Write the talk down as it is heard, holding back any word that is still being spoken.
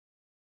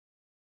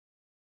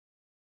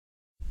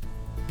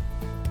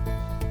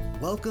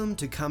Welcome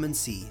to Come and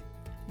See,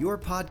 your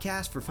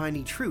podcast for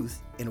finding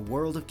truth in a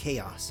world of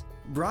chaos.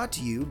 Brought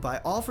to you by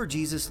All for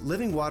Jesus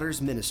Living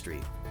Waters Ministry.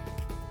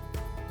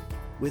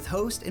 With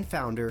host and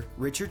founder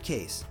Richard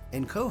Case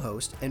and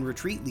co-host and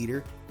retreat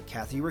leader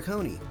Kathy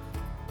Riccone.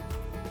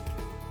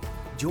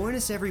 Join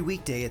us every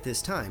weekday at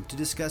this time to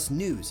discuss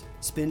news,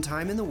 spend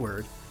time in the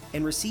Word,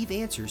 and receive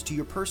answers to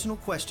your personal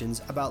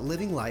questions about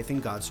living life in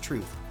God's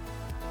truth.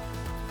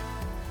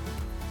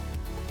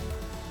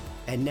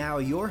 And now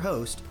your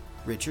host,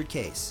 Richard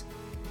Case.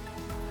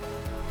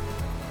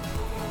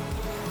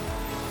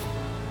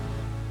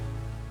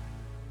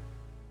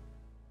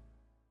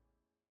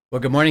 Well,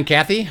 good morning,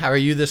 Kathy. How are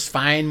you this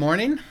fine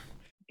morning?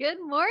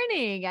 Good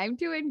morning. I'm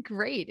doing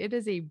great. It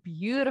is a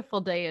beautiful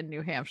day in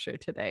New Hampshire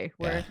today.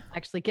 We're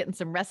actually getting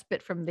some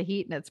respite from the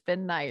heat, and it's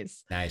been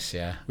nice. Nice,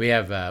 yeah. We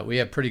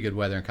have pretty good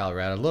weather in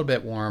Colorado. A little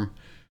bit warm,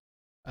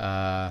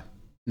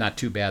 not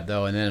too bad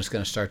though. And then it's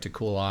going to start to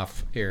cool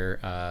off here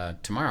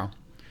tomorrow.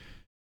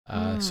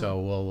 So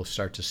we'll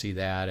start to see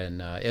that.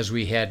 And as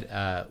we head,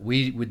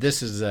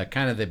 this is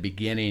kind of the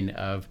beginning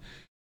of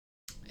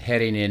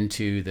heading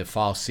into the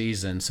fall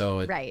season.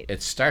 So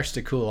it starts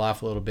to cool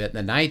off a little bit. And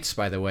the nights,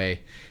 by the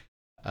way,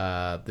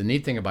 the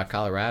neat thing about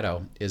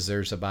Colorado is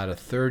there's about a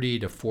 30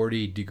 to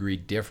 40 degree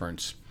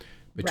difference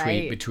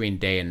between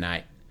day and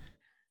night.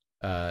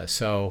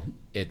 So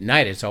at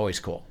night, it's always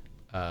cool.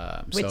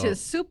 Which is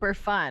super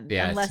fun,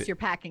 unless you're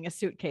packing a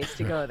suitcase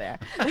to go there.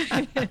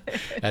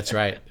 That's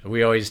right.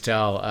 We always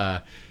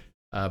tell,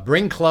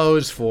 bring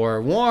clothes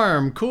for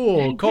warm,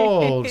 cool,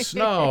 cold,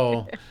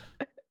 snow.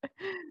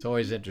 It's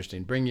always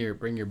interesting. Bring your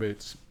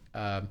boots.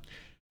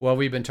 Well,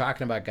 we've been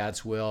talking about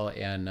God's will,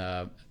 and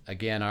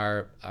again,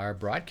 our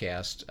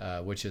broadcast,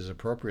 which is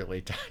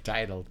appropriately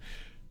titled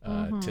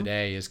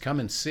today, is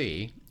Come and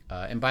See.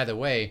 And by the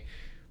way,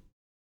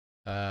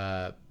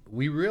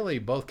 we really,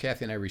 both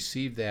Kathy and I,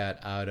 received that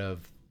out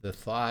of the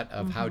thought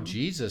of how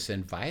Jesus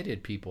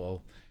invited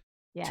people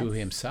to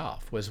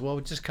himself, was, well,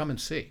 just come and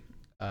see.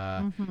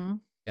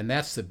 And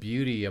that's the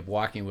beauty of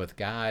walking with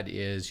God,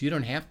 is you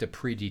don't have to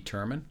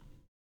predetermine.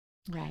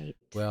 Right.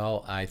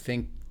 Well, I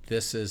think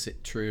this is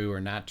true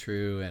or not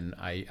true, and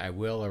I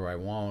will or I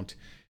won't.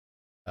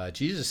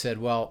 Jesus said,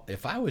 well,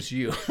 if I was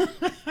you,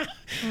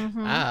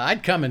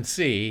 I'd come and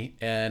see,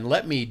 and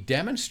let me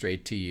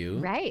demonstrate to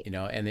you,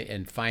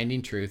 and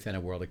finding truth in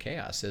a world of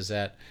chaos is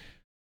that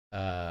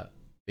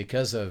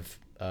because of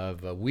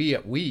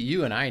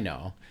you and I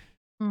know,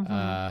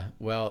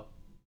 well,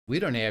 we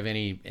don't have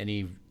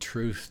any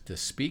truth to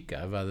speak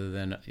of other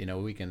than,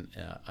 we can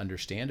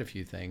understand a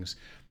few things.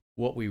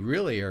 What we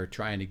really are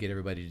trying to get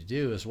everybody to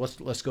do is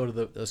let's go to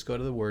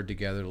the Word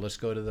together. Let's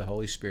go to the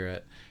Holy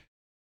Spirit.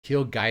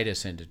 He'll guide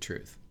us into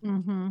truth.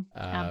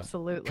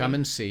 Absolutely. Come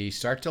and see.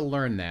 Start to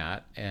learn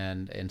that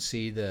and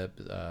see the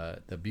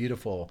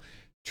beautiful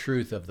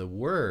truth of the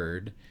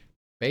Word.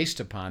 Based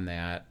upon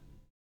that,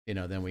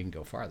 then we can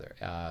go farther.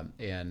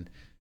 And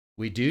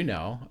we do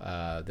know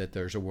that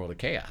there's a world of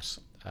chaos.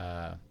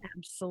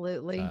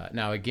 Absolutely.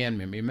 Now, again,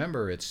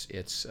 remember, it's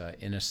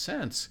in a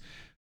sense,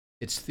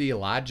 it's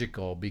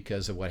theological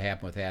because of what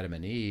happened with Adam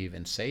and Eve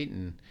and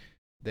Satan,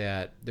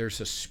 that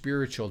there's a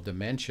spiritual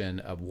dimension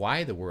of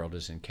why the world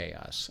is in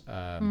chaos.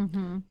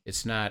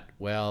 It's not,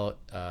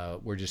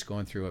 we're just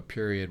going through a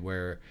period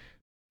where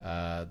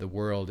the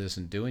world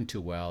isn't doing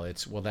too well.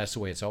 It's, that's the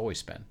way it's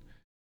always been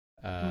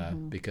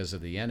because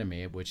of the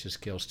enemy, which is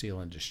kill, steal,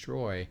 and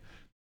destroy.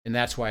 And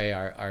that's why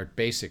our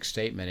basic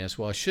statement is,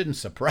 it shouldn't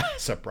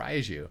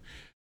surprise you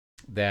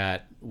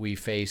that we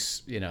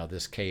face,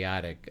 this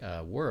chaotic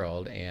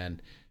world, and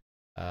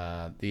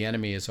the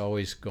enemy is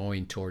always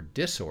going toward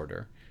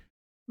disorder.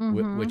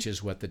 Which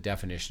is what the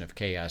definition of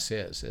chaos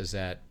is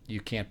that you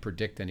can't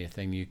predict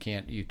anything, you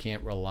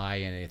can't rely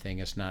on anything,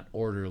 it's not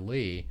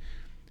orderly,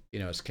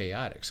 it's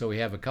chaotic. So we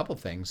have a couple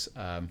things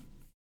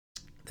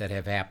that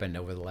have happened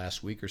over the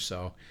last week or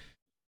so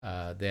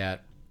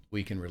that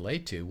we can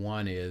relate to.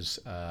 One is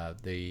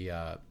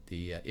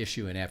the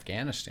issue in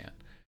Afghanistan,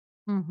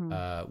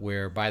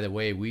 where, by the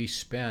way, we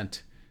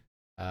spent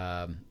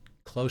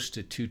close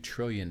to $2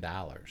 trillion.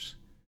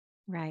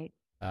 Right.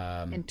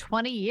 In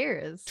 20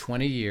 years.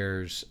 20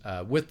 years,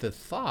 with the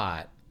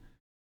thought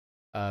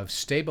of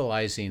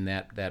stabilizing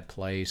that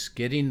place,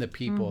 getting the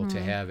people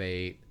to have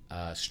a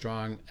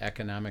strong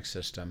economic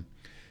system,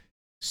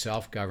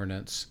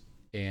 self-governance,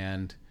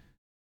 and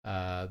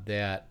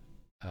that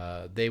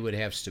they would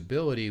have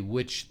stability,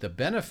 which the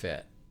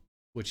benefit,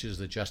 which is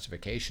the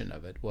justification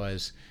of it,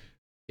 was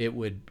it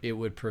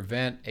would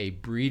prevent a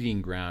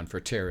breeding ground for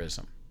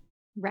terrorism.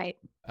 Right.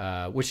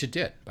 Which it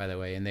did, by the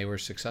way, and they were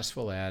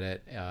successful at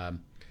it.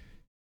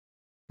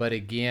 But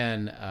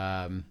again,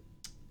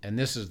 and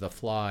this is the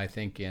flaw, I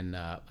think, in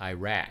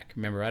Iraq.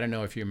 Remember, I don't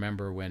know if you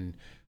remember when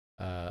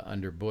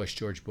under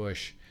George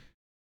Bush,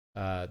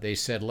 they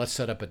said, let's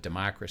set up a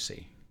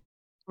democracy.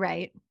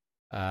 Right.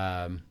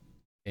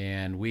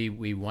 And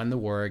we won the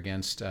war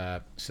against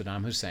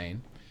Saddam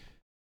Hussein.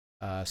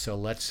 So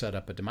let's set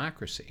up a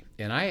democracy.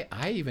 And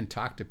I even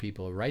talked to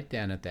people right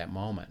then at that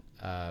moment.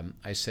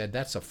 I said,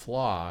 that's a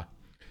flaw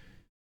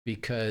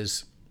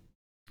because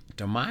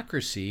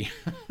democracy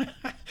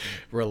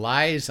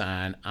relies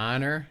on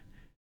honor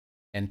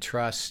and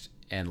trust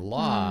and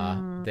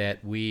law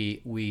that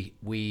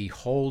we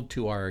hold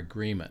to our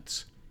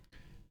agreements.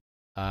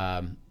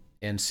 And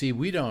see,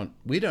 we don't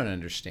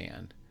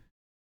understand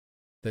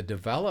the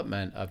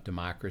development of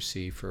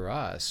democracy for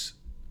us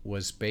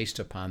was based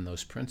upon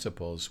those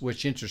principles,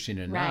 which, interesting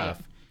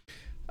enough,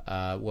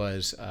 it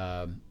was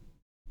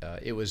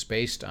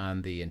based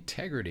on the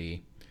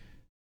integrity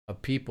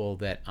of people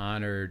that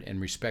honored and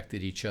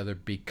respected each other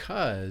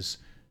because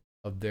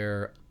of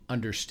their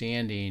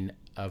understanding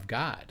of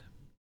God.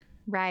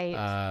 Right.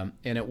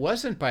 And it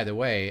wasn't, by the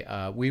way,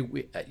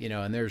 we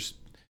and there's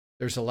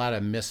a lot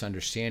of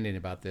misunderstanding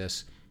about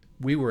this.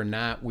 We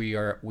aren't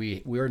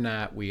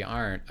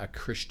a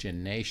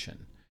Christian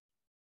nation.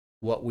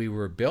 What we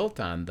were built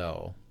on,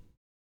 though,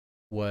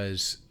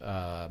 was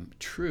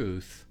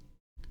truth,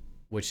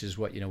 which is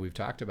what we've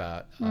talked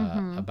about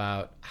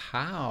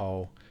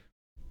how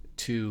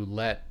to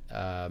let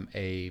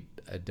a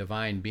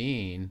divine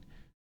being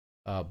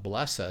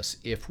bless us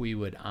if we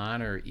would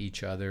honor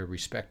each other,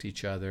 respect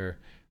each other,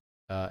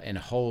 and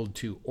hold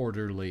to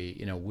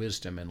orderly,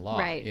 wisdom and law.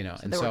 Right.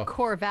 And there were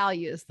core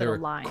values that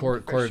aligned.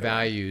 Core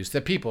values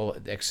that people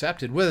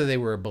accepted, whether they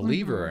were a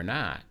believer or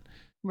not.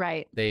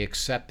 Right. They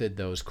accepted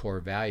those core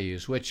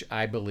values, which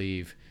I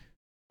believe,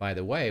 by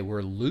the way,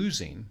 we're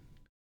losing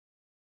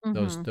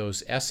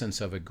those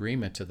essence of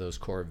agreement to those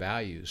core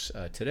values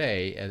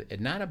today.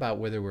 And not about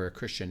whether we're a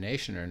Christian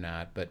nation or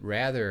not, but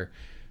rather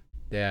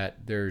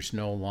that there's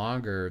no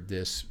longer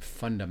this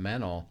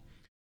fundamental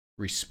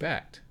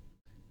respect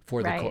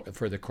for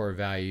the core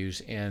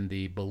values and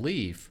the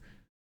belief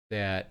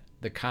that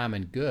the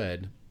common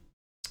good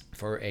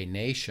for a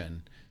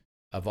nation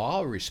of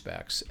all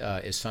respects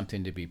is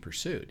something to be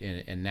pursued.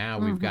 And now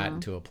we've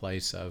gotten to a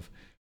place of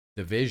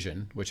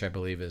division, which I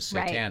believe is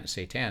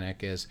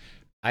satanic, is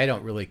I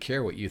don't really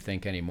care what you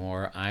think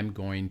anymore. I'm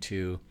going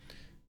to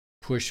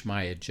push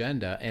my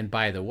agenda. And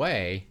by the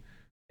way,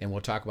 and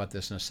we'll talk about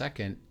this in a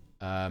second,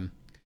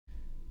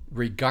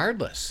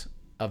 regardless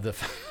of the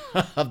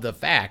of the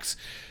facts.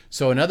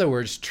 So in other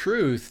words,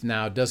 truth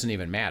now doesn't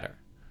even matter.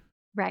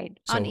 Right.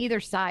 So on either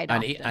side.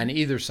 On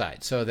either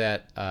side. So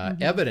that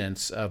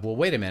evidence of, well,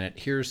 wait a minute,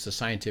 here's the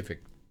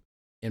scientific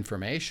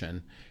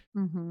information.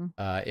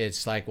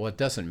 It's like, well, it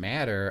doesn't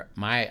matter.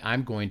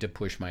 I'm going to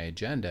push my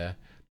agenda,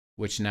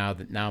 which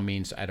now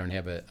means I don't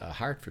have a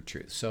heart for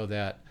truth. So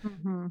that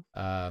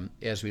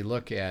as we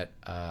look at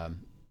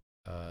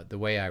the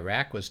way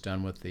Iraq was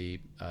done with the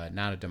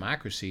not a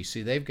democracy,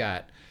 see, they've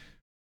got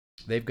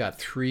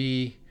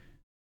 3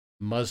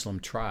 Muslim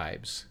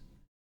tribes,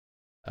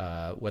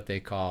 what they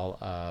call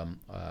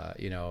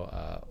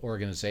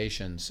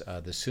organizations,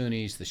 the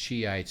Sunnis, the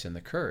Shiites, and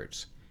the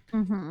Kurds.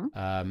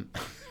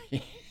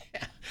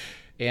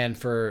 And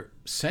for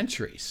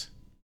centuries,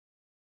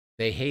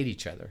 they hate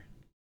each other.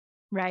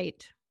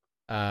 Right.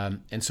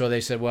 And so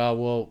they said,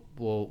 well,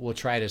 we'll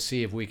try to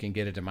see if we can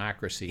get a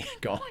democracy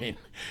going.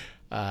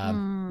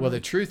 Well,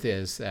 the truth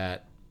is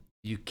that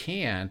you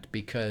can't,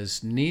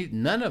 because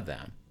none of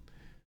them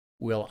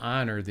will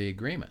honor the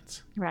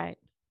agreements. Right.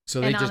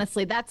 So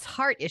honestly, that's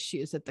heart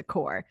issues at the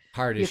core.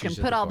 You can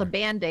put all the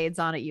Band-Aids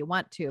on it you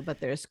want to,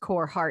 but there's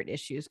core heart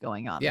issues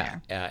going on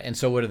there. Yeah. And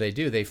so what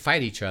do? They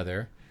fight each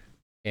other,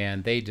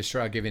 and they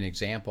destroy. I'll give you an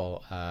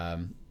example.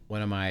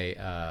 One of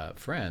my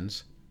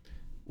friends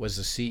was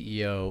the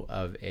CEO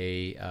of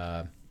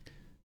a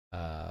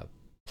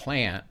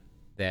plant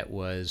that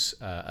was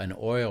an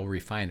oil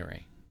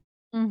refinery.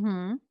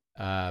 The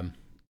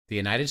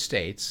United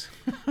States.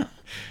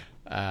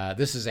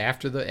 This is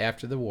after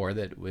the war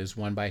that was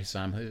won by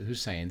Saddam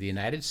Hussein. The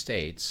United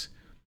States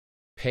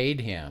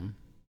paid him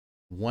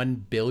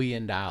 $1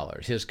 billion,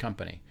 his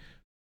company,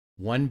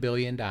 $1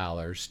 billion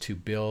to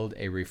build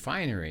a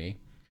refinery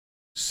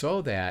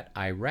so that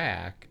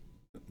Iraq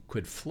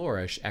could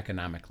flourish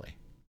economically,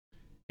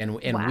 and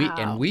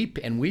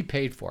we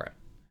paid for it.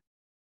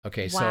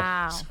 Okay,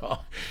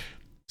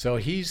 so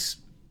he's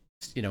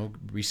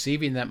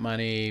receiving that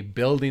money,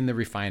 building the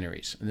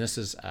refineries, and this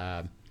is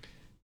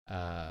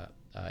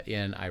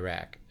in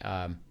Iraq.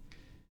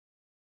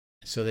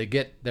 So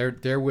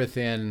they're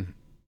within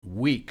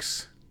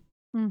weeks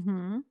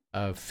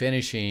of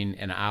finishing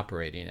and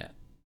operating it.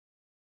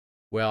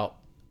 Well,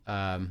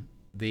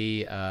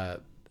 the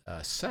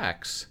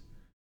sects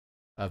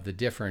of the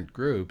different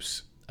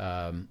groups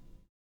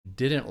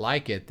didn't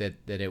like it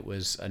that it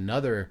was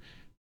another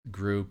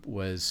group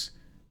was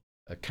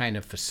kind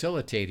of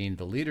facilitating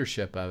the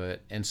leadership of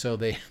it, and so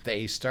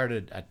they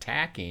started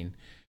attacking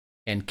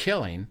and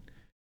killing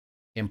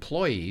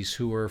employees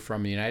who were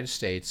from the United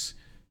States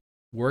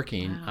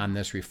working on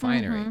this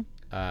refinery.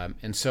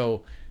 And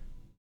so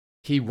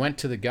he went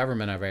to the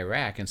government of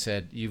Iraq and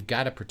said, you've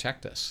got to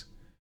protect us,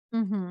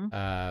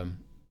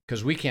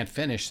 because we can't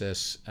finish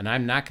this, and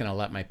I'm not going to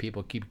let my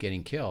people keep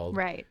getting killed.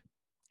 Right.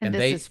 And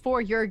this is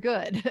for your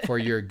good. For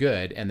your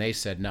good. And they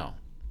said no.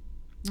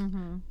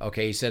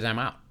 Okay, he said, I'm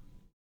out.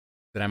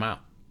 Then I'm out.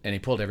 And he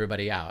pulled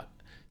everybody out.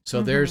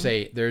 So there's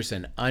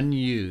an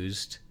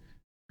unused $1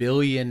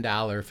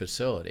 billion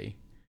facility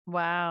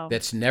Wow.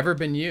 that's never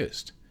been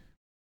used.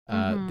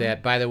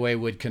 That, by the way,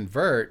 would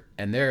convert,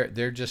 and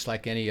they're just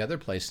like any other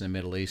place in the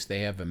Middle East.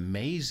 They have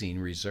amazing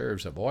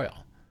reserves of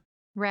oil,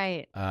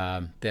 Right.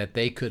 that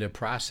they could have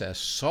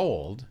processed,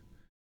 sold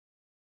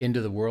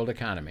into the world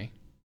economy.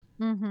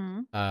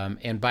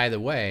 And by the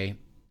way,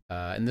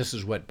 and this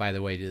is what, by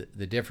the way,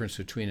 the difference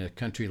between a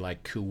country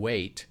like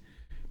Kuwait,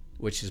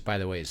 which is, by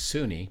the way, is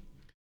Sunni,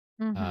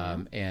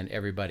 and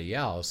everybody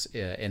else,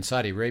 and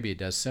Saudi Arabia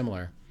does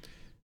similar.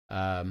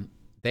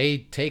 They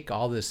take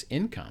all this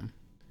income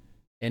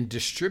and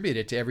distribute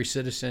it to every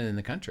citizen in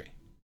the country.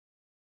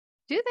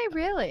 Do they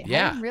really?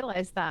 Yeah. I didn't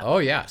realize that. Oh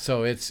yeah.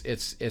 So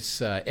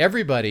it's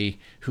everybody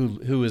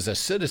who is a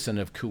citizen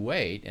of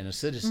Kuwait and a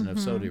citizen of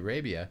Saudi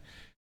Arabia,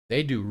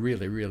 they do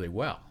really, really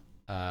well.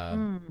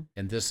 And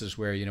this is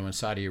where, when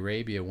Saudi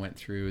Arabia went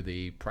through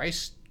the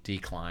price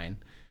decline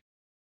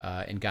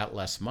and got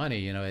less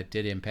money, it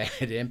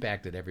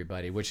impacted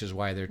everybody, which is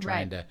why they're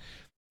trying to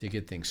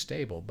get things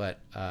stable. But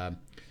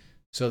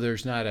so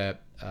there's not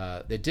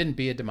it didn't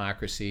be a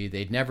democracy.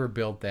 They'd never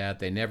built that.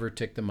 They never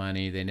took the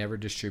money. They never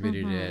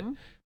distributed it.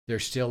 They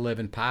still live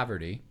in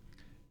poverty,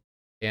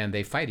 and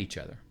they fight each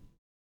other.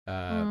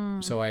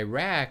 So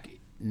Iraq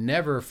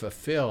never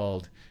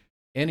fulfilled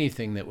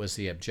anything that was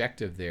the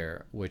objective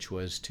there, which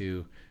was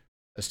to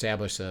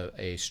establish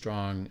a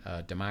strong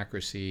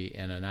democracy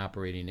and an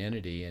operating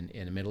entity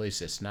in the Middle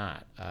East. It's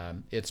not.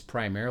 It's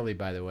primarily,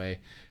 by the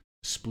way,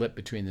 split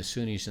between the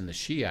Sunnis and the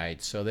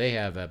Shiites. So they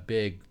have a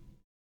big,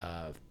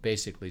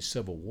 basically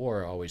civil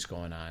war always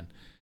going on,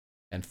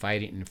 and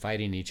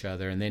fighting each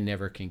other, and they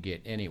never can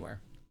get anywhere.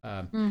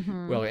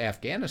 Well,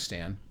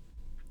 Afghanistan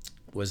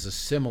was a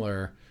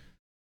similar.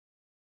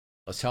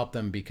 Let's help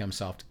them become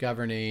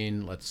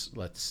self-governing. Let's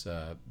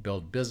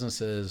build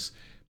businesses.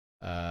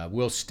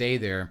 We'll stay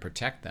there and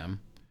protect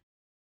them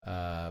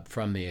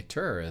from the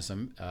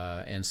terrorism.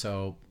 And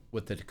so,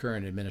 with the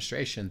current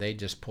administration, they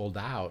just pulled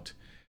out,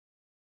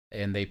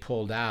 and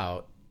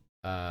and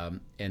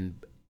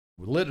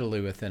literally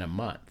within a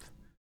month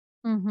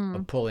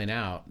of pulling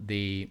out,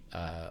 the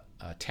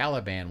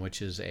Taliban,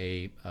 which is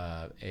a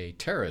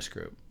terrorist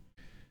group,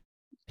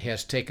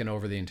 has taken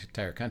over the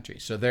entire country.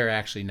 So they're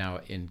actually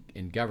now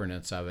in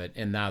governance of it,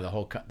 and now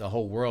the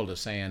whole world is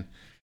saying,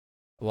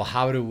 well,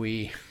 how do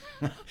we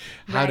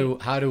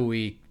how do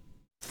we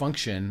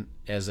function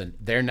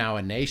they're now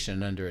a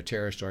nation under a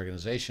terrorist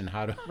organization?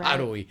 How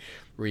do we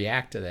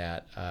react to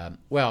that?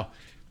 Well,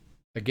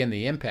 again,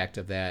 the impact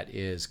of that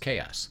is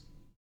chaos.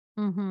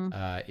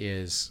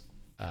 It's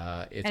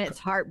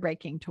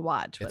heartbreaking to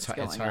watch. It's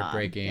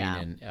heartbreaking,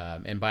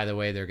 and by the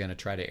way, they're going to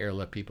try to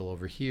airlift people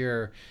over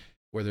here,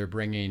 where they're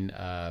bringing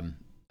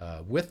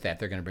with that,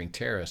 they're going to bring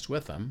terrorists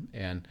with them,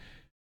 and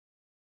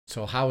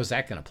so how is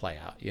that going to play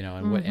out?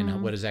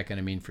 And what is that going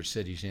to mean for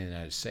cities in the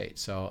United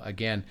States? So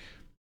again,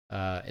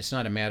 it's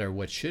not a matter of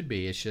what should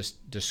be; it's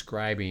just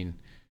describing,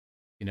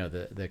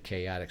 the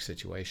chaotic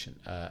situation.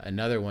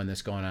 Another one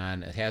that's going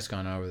on, it has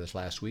gone on over this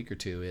last week or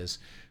two, is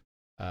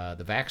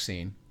the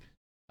vaccine.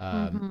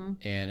 And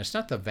it's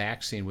not the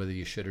vaccine whether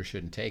you should or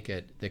shouldn't take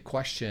it. The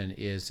question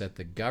is that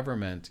the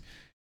government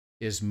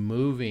is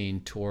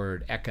moving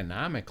toward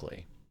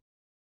economically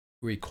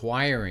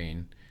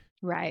requiring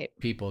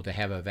people to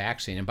have a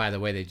vaccine. And by the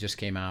way, they just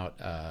came out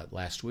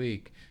last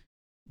week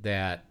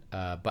that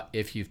but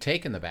if you've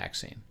taken the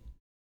vaccine,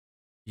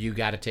 you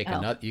got to take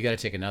another. You got to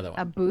take another one.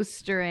 A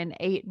booster in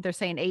 8. They're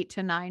saying 8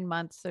 to 9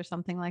 months or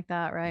something like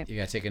that, right? You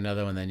got to take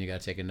another one, then you got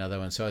to take another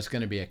one. So it's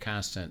going to be a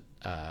constant,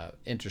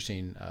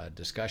 interesting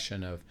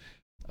discussion of,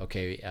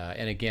 okay,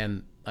 and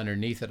again,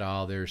 underneath it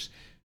all, there's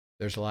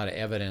a lot of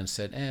evidence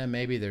that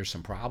maybe there's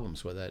some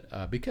problems with it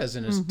because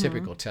in its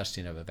typical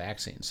testing of a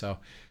vaccine. So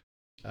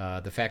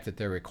the fact that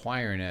they're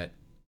requiring it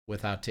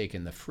without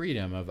taking the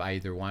freedom of I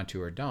either want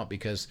to or don't,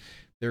 because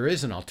there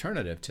is an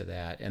alternative to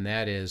that, and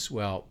that is,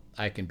 well,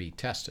 I can be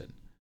tested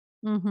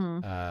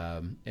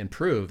and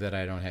prove that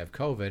I don't have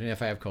COVID. And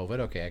if I have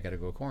COVID, okay, I got to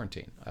go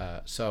quarantine.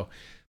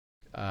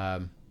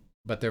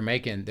 But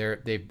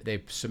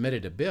they've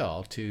submitted a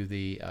bill to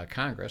the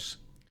Congress.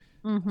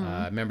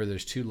 Remember,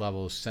 there's 2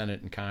 levels,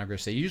 Senate and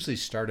Congress. They usually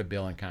start a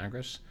bill in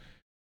Congress,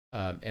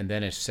 and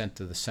then it's sent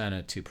to the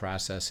Senate to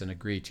process and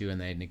agree to, and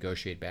they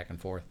negotiate back and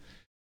forth.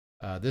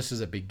 This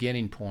is a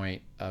beginning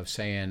point of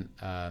saying,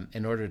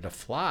 in order to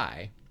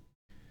fly,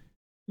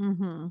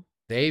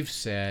 they've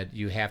said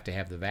you have to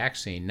have the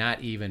vaccine,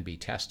 not even be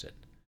tested.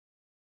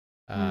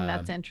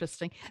 That's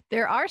interesting.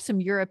 There are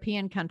some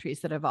European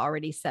countries that have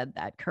already said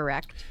that,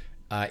 correct?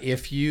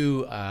 If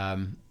you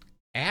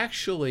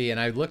actually, and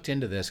I looked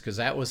into this because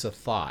that was a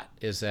thought,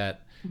 is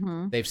that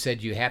they've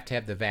said you have to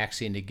have the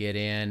vaccine to get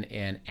in,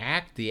 and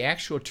the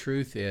actual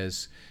truth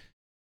is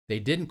they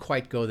didn't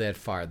quite go that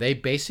far. They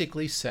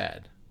basically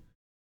said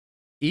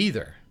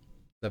either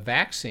the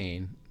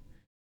vaccine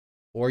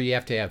or you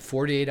have to have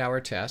 48-hour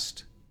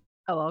test.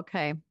 Oh,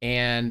 okay.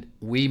 And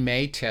we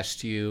may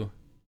test you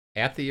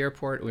at the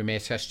airport. We may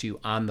test you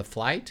on the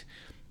flight.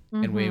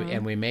 and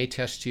Mm-hmm. we may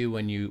test you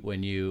when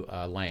you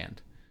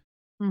land.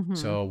 Mm-hmm.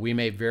 So we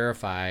may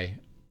verify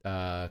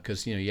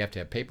because you have to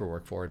have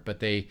paperwork for it, but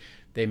they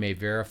may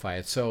verify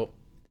it. So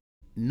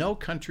no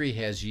country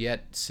has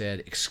yet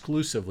said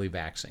exclusively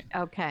vaccine.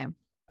 Okay.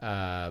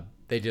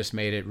 They just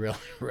made it really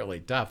really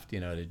tough,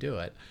 to do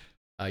it.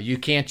 You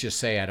can't just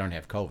say I don't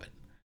have COVID.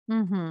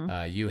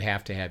 Mm-hmm. You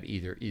have to have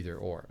either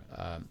or.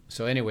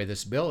 So anyway,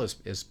 this bill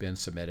has been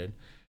submitted,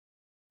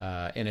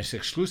 and it's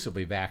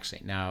exclusively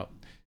vaccine. Now,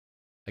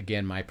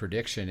 again, my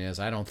prediction is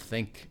I don't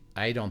think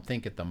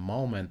at the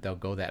moment they'll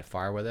go that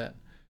far with it.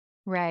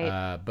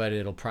 Right. But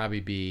it'll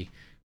probably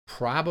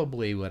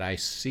what I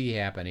see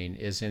happening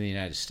is in the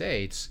United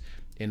States,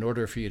 in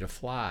order for you to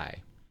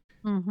fly,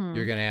 Mm-hmm.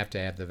 you're going to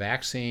have the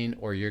vaccine,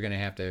 or you're going to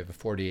have a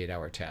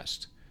 48-hour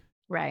test,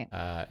 Right.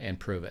 and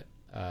prove it.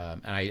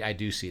 And I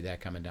do see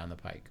that coming down the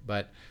pike.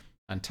 But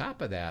on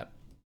top of that,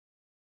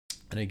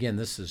 and again,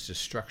 this is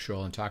just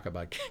structural and talk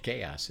about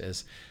chaos,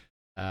 is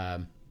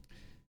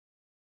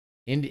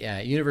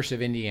University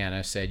of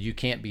Indiana said you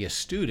can't be a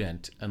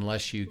student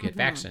unless you get Mhm.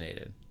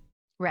 vaccinated.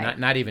 Right.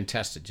 Not even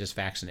tested, just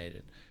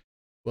vaccinated.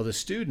 Well, the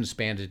students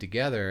banded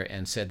together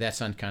and said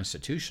that's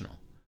unconstitutional.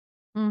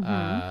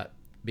 Mm-hmm.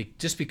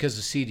 Just because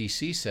the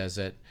CDC says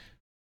it,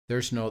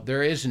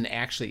 there isn't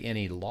actually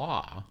any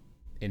law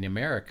in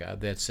America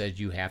that says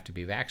you have to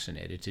be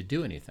vaccinated to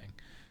do anything.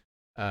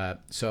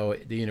 So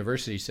the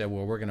university said,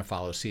 well, we're going to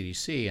follow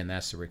CDC, and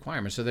that's the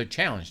requirement. So they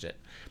challenged it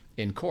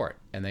in court,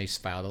 and they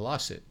filed a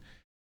lawsuit.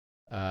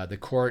 The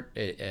court,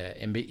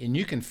 and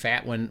you can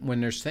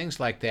when there's things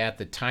like that,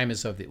 the time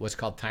is what's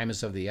called time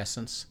is of the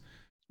essence.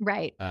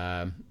 Right.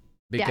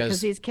 Because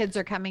these kids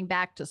are coming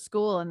back to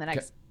school in the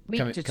next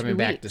week to coming 2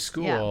 back weeks. to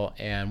school,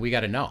 and we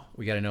got to know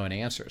an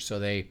answer. So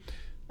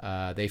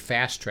they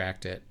fast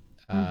tracked it,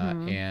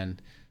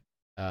 and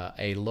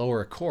a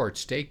lower court,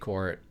 state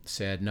court,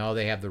 said no,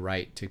 they have the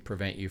right to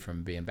prevent you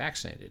from being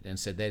vaccinated, and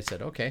they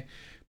said okay,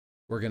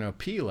 we're going to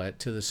appeal it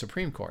to the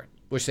Supreme Court,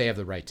 which they have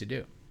the right to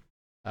do.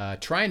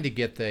 Trying to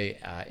get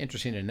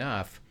interesting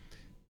enough,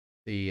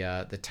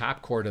 the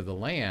top court of the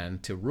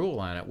land to rule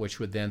on it, which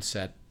would then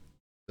set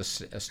the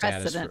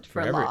status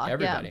for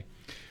everybody. Yeah.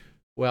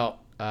 Well,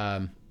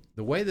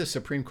 the way the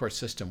Supreme Court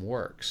system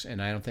works,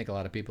 and I don't think a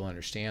lot of people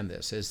understand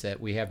this, is that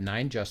we have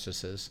 9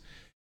 justices.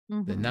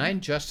 Mm-hmm. The 9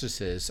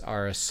 justices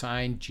are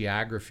assigned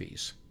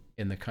geographies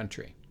in the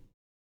country.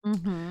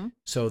 Mm-hmm.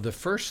 So the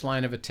first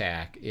line of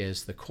attack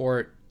is the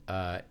court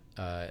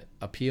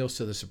appeals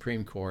to the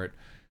Supreme Court.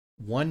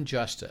 One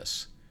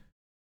justice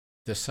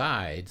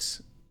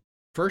decides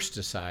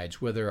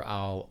whether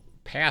I'll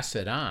pass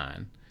it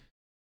on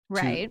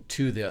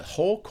to the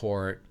whole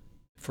court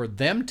for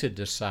them to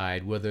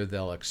decide whether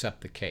they'll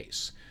accept the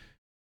case.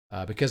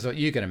 Because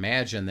you can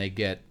imagine they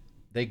get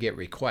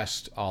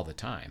requests all the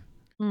time,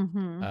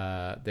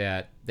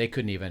 that they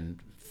couldn't even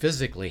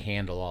physically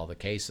handle all the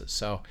cases.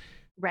 So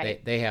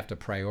they have to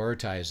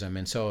prioritize them.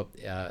 And so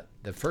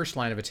the first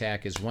line of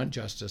attack is one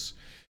justice.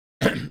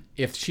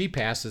 If she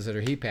passes it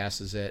or he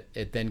passes it,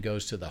 it then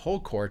goes to the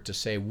whole court to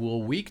say,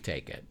 will we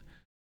take it?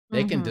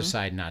 They can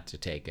decide not to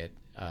take it,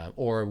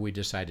 or we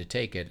decide to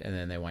take it, and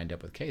then they wind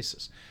up with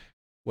cases.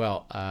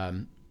 Well,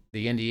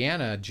 the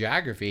Indiana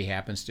geography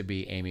happens to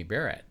be Amy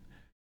Barrett,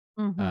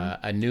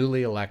 a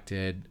newly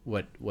elected,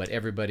 what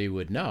everybody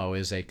would know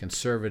is a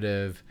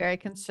conservative, very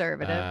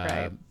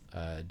conservative,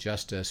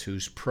 justice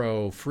who's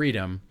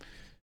pro-freedom,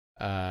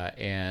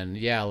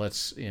 and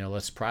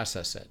let's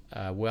process it.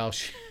 Well,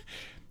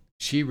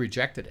 she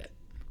rejected it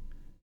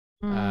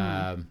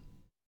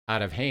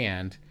out of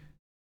hand,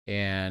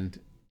 and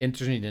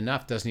interesting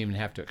enough, doesn't even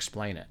have to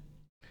explain it.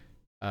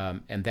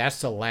 And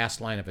that's the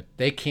last line of it.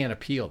 They can't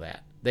appeal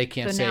that. They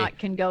can't say. So now it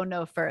can go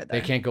no further.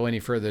 They can't go any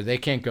further. They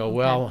can't go,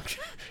 well,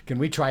 can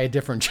we try a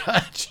different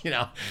judge?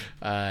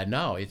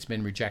 No, it's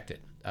been rejected.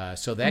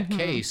 So that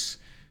case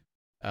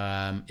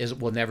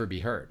will never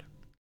be heard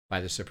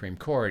by the Supreme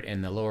Court,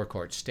 and the lower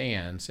court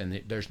stands,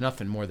 and there's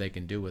nothing more they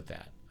can do with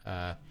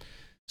that.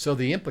 So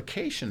the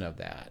implication of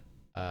that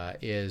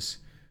is,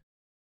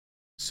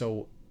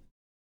 so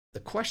the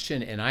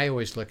question, and I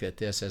always look at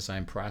this as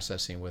I'm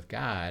processing with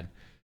God,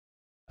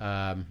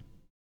 well,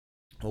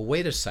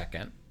 wait a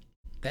second,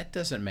 that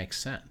doesn't make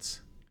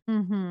sense.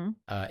 And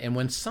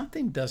when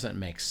something doesn't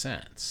make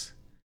sense,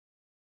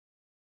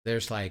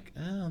 there's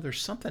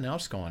there's something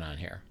else going on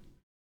here.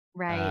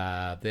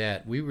 Right.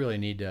 That we really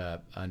need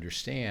to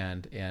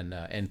understand,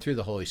 and through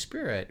the Holy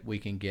Spirit, we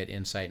can get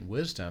insight and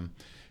wisdom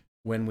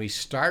when we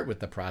start with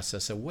the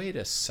process of, wait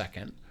a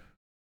second,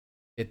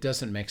 it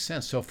doesn't make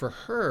sense. So for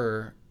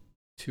her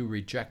to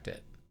reject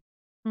it,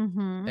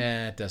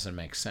 it doesn't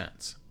make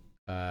sense.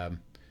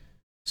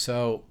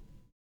 So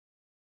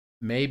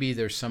maybe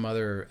there's some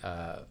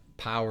other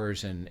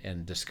powers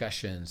and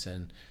discussions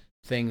and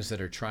things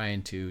that are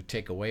trying to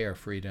take away our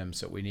freedoms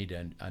that we need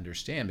to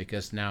understand,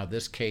 because now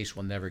this case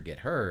will never get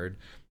heard.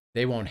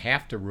 They won't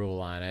have to rule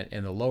on it,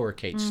 and the lower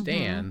case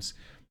stands,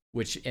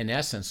 which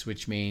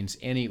means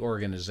any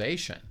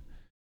organization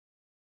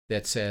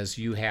that says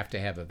you have to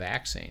have a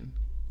vaccine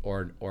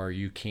or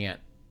you can't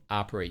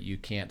operate, you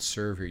can't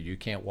serve here, you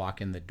can't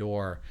walk in the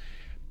door.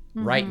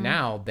 Right Mm-hmm.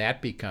 now,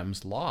 that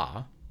becomes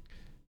law.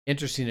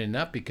 Interesting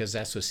enough, because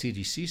that's what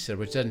CDC said,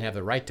 which doesn't have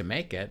the right to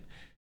make it,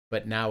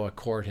 but now a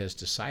court has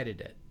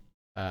decided it.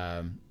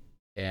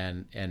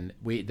 And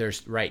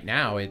there's right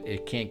now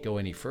it can't go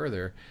any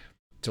further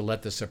to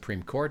let the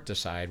Supreme Court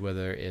decide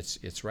whether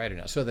it's right or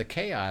not. So the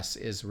chaos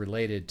is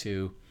related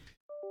to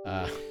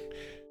uh,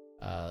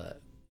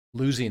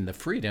 losing the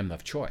freedom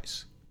of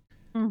choice.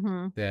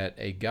 Mm-hmm. That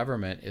a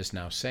government is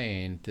now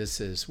saying this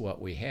is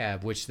what we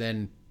have, which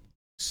then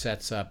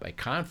sets up a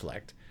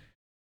conflict.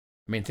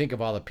 I mean, think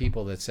of all the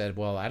people that said,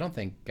 well, I don't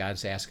think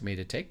God's asking me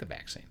to take the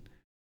vaccine.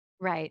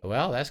 Right.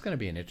 Well, that's going to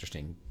be an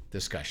interesting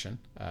discussion.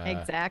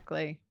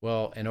 Exactly.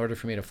 Well, in order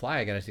for me to fly,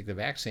 I got to take the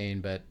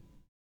vaccine, but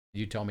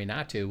you told me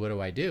not to. What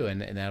do I do?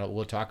 And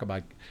we'll talk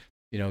about,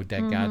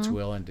 that God's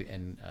will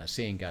and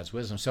seeing God's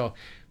wisdom. So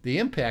the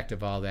impact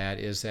of all that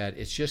is that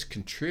it's just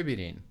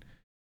contributing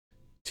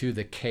to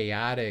the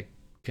chaotic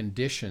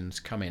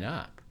conditions coming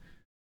up.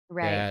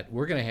 Right. That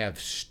we're going to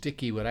have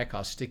what I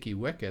call sticky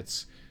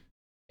wickets,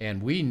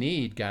 and we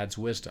need God's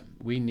wisdom.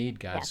 We need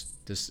God's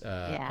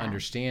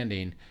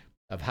understanding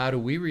of how do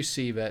we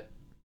receive it,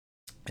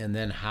 and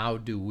then how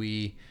do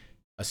we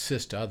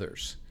assist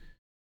others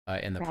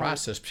in the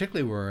process,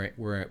 particularly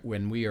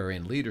when we are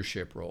in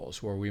leadership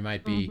roles, where we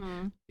might be,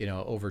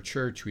 over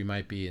church, we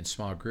might be in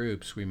small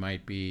groups, we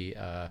might be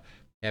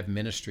have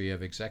ministry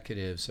of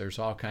executives. There's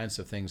all kinds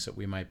of things that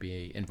we might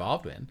be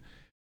involved in.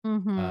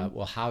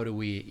 Well, how do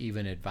we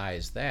even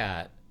advise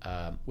that?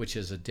 Which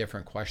is a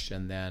different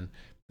question than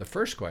the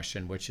first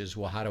question, which is,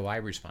 well, how do I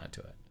respond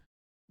to it?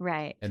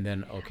 Right. And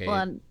then,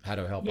 how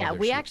to help others? Yeah,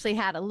 we actually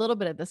had a little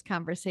bit of this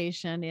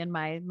conversation in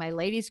my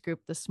ladies group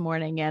this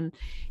morning, and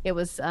it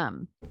was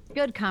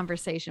good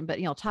conversation, but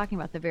talking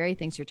about the very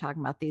things you're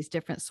talking about, these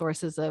different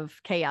sources of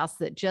chaos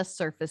that just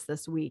surfaced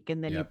this week,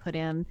 and then you put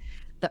in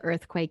the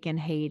earthquake in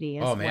Haiti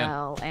as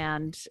well,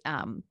 and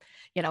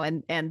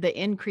and the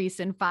increase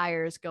in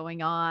fires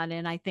going on.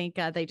 And I think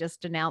they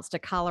just announced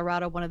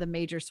Colorado, one of the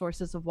major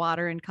sources of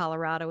water in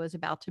Colorado, is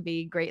about to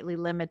be greatly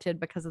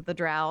limited because of the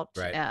drought.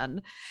 Right.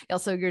 And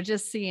also you're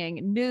just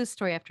seeing news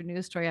story after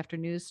news story after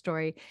news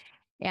story.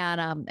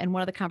 And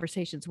one of the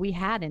conversations we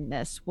had in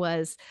this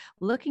was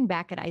looking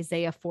back at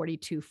Isaiah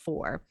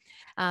 42:4.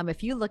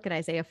 If you look at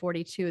Isaiah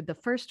 42, the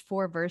first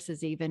 4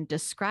 verses even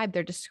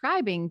they're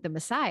describing the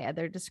Messiah,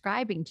 they're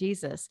describing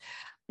Jesus.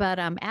 But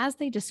as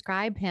they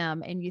describe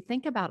him, and you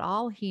think about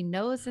all he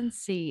knows and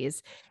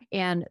sees,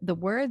 and the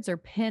words are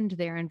pinned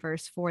there in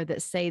verse 4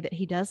 that say that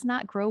he does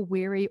not grow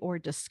weary or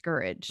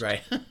discouraged.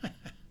 Right.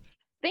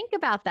 Think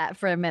about that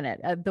for a minute,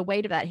 the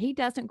weight of that. He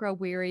doesn't grow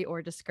weary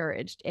or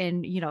discouraged.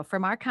 And,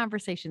 from our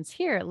conversations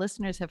here,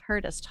 listeners have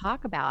heard us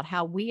talk about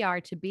how we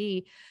are to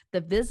be the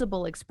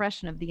visible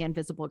expression of the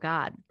invisible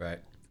God. Right.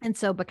 And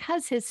so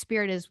because his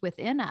spirit is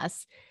within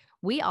us,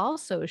 we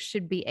also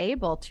should be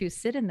able to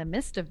sit in the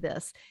midst of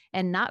this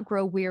and not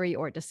grow weary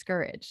or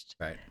discouraged.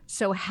 Right.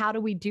 So how do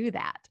we do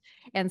that?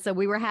 And so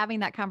we were having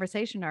that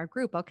conversation in our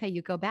group. Okay,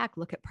 you go back,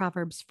 look at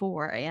Proverbs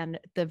 4 and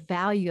the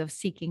value of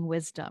seeking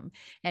wisdom.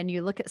 And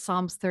you look at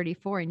Psalms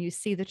 34 and you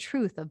see the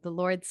truth of the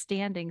Lord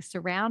standing,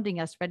 surrounding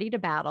us, ready to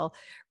battle,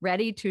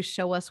 ready to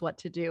show us what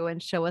to do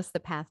and show us the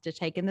path to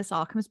take. And this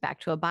all comes back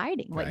to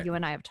abiding, what you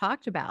and I have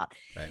talked about.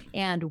 Right.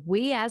 And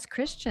we as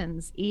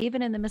Christians,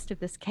 even in the midst of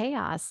this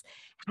chaos,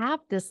 have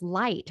this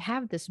light,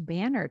 have this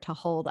banner to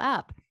hold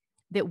up,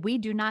 that we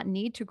do not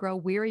need to grow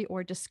weary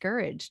or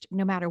discouraged,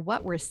 no matter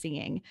what we're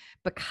seeing,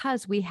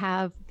 because we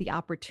have the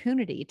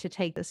opportunity to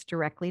take this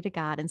directly to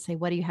God and say,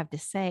 what do you have to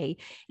say?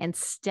 And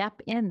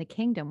step in the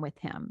kingdom with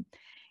him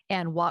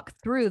and walk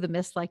through the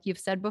mist. Like you've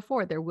said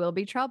before, there will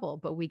be trouble,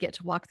 but we get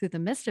to walk through the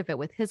midst of it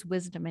with his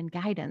wisdom and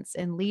guidance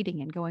and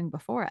leading and going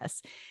before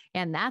us.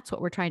 And that's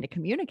what we're trying to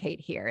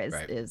communicate here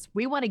is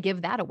we want to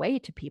give that away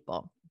to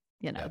people.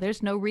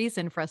 There's no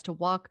reason for us to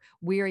walk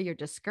weary or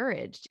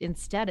discouraged.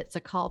 Instead, it's a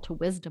call to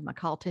wisdom, a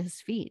call to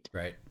his feet.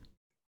 Right.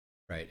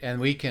 Right.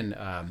 And we can,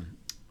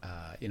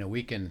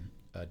 we can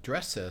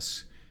address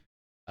this,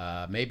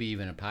 maybe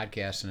even a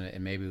podcast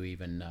and maybe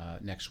even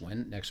next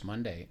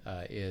Monday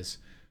is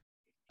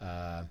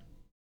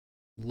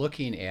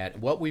looking at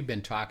what we've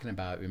been talking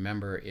about.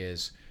 Remember,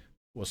 is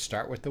we'll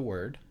start with the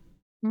word,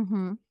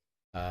 and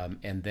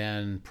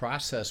then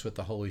process with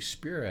the Holy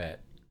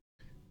Spirit.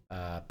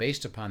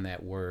 Based upon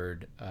that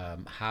word,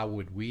 how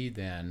would we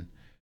then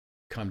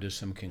come to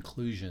some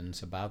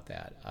conclusions about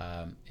that?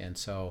 And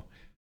so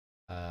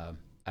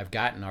I've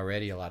gotten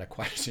already a lot of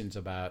questions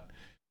about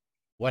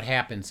what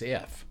happens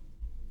if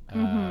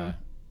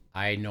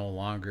I no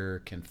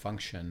longer can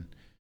function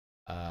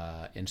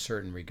in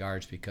certain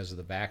regards because of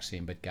the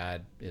vaccine, but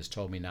God has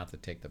told me not to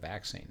take the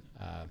vaccine.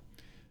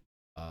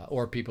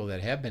 Or people that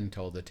have been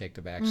told to take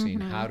the vaccine,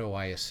 how do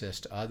I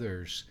assist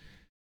others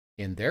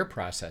in their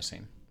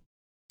processing?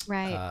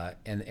 Right.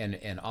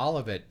 And all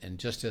of it, and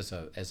just as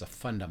a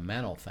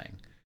fundamental thing.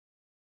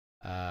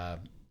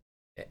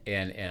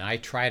 And I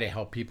try to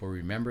help people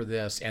remember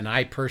this, and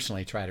I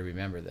personally try to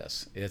remember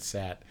this. It's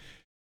that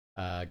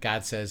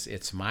God says,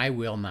 it's my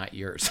will, not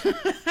yours.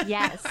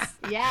 Yes.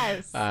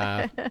 Yes.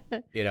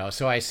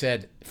 So I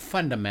said,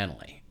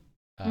 fundamentally,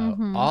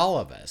 Mm-hmm. all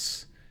of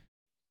us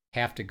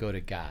have to go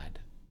to God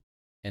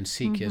and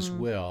seek his Mm-hmm.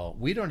 will.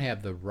 We don't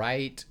have the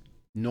right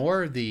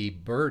nor the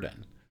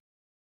burden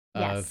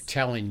of Yes.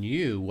 telling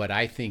you what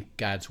I think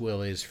God's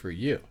will is for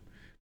you,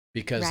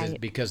 because Right.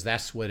 because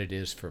that's what it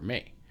is for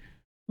me.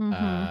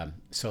 Mm-hmm.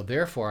 So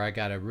therefore, I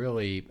got to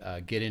really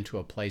get into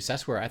a place.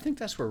 That's where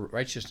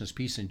righteousness,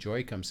 peace, and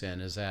joy comes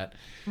in. Is that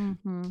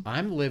Mm-hmm.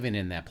 I'm living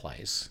in that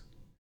place.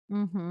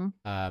 Mm-hmm.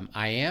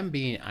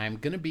 I'm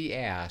going to be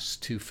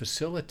asked to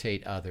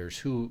facilitate others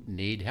who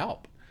need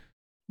help.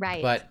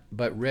 Right.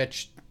 But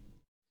Rich,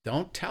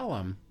 don't tell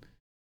them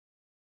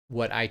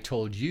what I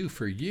told you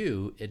for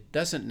you. It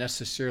doesn't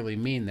necessarily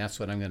mean that's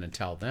what I'm going to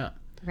tell them.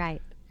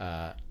 Right.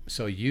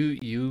 So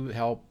you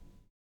help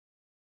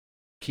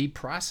keep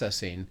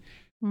processing,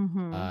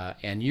 Mm-hmm.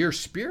 and your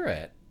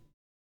spirit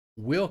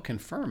will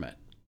confirm it,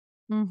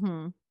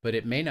 Mm-hmm. but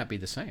it may not be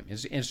the same.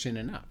 It's interesting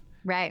enough.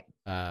 Right.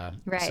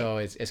 Right. So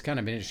it's kind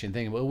of an interesting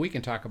thing. Well, we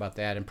can talk about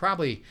that,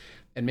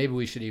 and maybe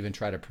we should even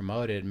try to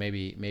promote it.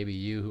 Maybe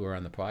you who are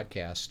on the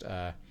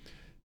podcast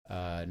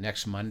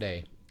next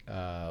Monday,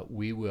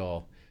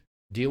 we'll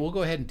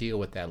go ahead and deal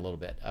with that a little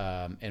bit,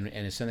 and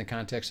it's in the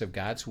context of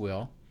God's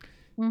will.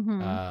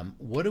 Mm-hmm.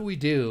 What do we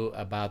do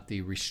about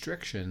the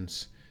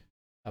restrictions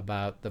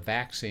about the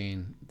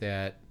vaccine?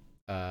 That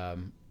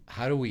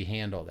how do we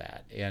handle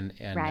that?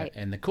 Right.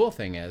 And the cool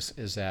thing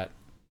is that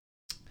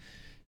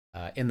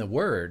in the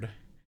Word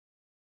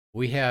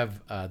we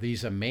have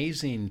these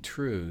amazing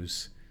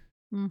truths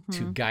Mm-hmm.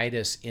 to guide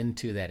us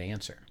into that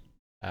answer.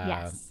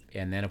 Yes.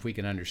 And then if we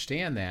can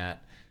understand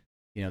that,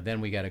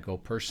 then we got to go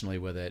personally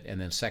with it. And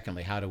then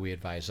secondly, how do we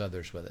advise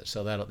others with it?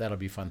 So that'll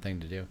be a fun thing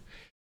to do.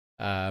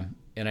 And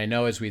I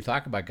know as we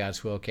talk about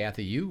God's will,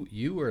 Kathy,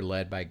 you were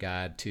led by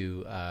God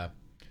to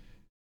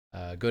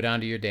go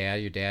down to your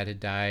dad. Your dad had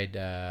died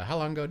how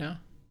long ago now?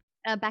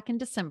 Back in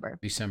December.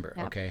 December.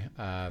 Yep. Okay.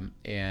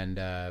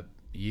 And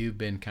you've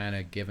been kind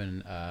of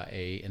given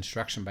a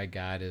instruction by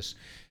God is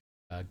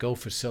go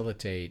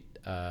facilitate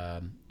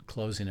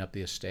closing up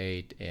the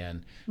estate,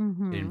 and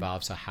Mm-hmm. it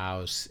involves a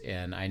house.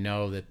 And I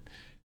know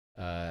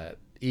that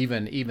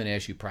even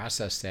as you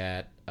process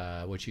that,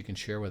 what you can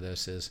share with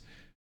us is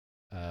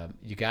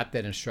you got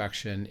that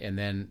instruction, and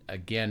then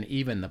again,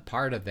 even the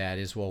part of that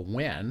is, well,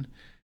 when?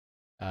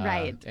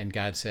 Right. And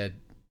God said,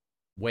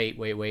 wait,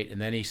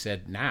 and then he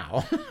said,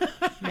 now.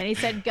 And then he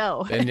said,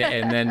 go. and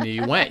then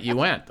you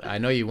went. I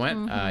know you went.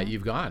 Mm-hmm.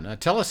 You've gone.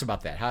 Tell us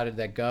about that. How did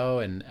that go?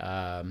 And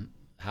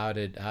how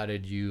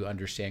did you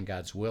understand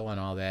God's will and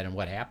all that? And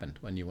what happened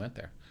when you went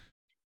there?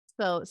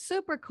 So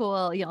super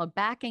cool.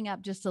 Backing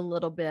up just a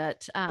little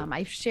bit.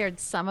 I've shared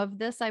some of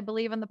this, I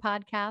believe, in the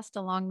podcast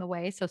along the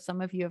way. So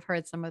some of you have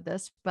heard some of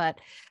this, but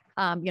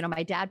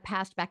my dad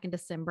passed back in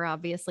December.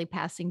 Obviously,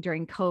 passing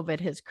during COVID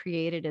has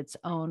created its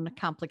own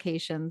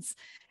complications.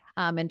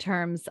 In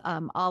terms,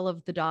 all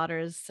of the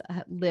daughters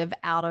live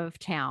out of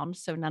town,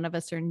 so none of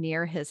us are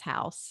near his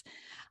house,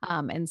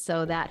 and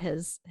so that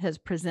has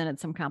presented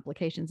some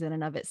complications in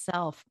and of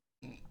itself.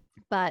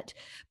 But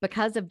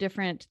because of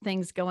different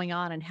things going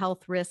on and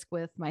health risk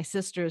with my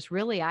sisters,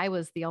 really, I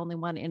was the only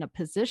one in a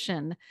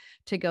position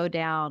to go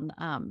down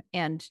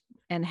and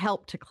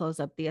help to close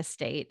up the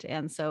estate.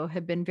 And so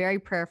have been very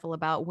prayerful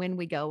about when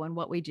we go and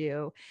what we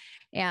do.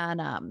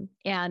 And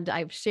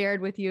I've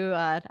shared with you,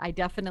 I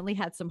definitely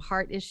had some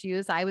heart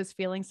issues. I was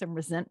feeling some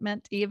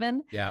resentment,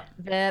 even Yeah.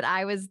 that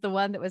I was the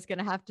one that was going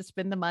to have to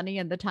spend the money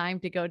and the time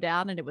to go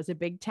down, and it was a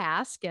big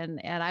task.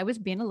 And I was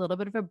being a little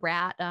bit of a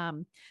brat,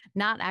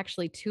 not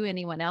actually to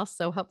anyone else.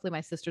 So hopefully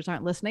my sisters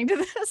aren't listening to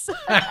this.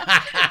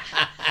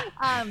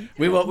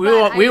 We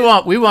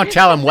won't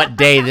tell them what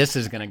day this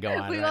is going to go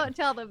on. We won't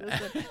tell them this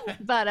one.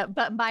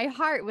 But my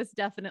heart was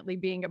definitely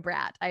being a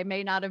brat. I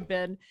may not have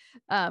been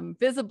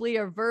visibly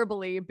or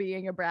verbally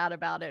being a brat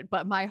about it,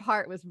 but my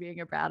heart was being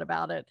a brat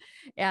about it.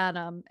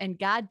 And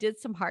God did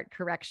some heart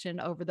correction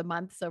over the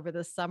months, over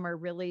the summer,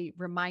 really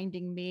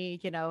reminding me,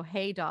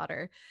 hey,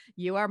 daughter,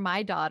 you are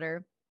my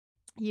daughter.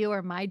 You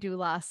are my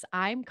doulos.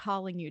 I'm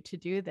calling you to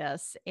do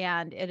this.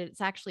 And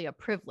it's actually a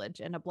privilege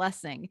and a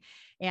blessing.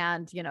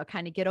 And,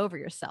 kind of get over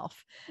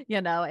yourself,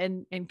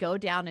 and go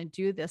down and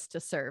do this to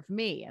serve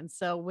me. And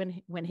so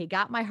when he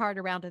got my heart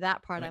around to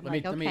that part, I'm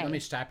like, okay. Let me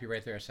stop you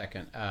right there a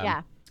second.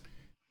 Yeah.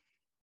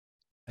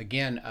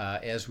 Again,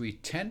 as we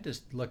tend to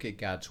look at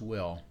God's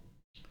will,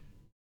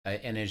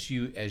 and as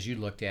you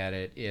looked at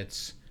it,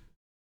 it's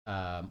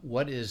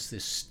what is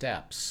the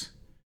steps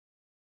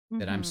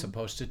that I'm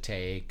supposed to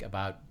take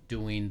about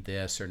doing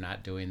this or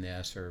not doing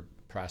this or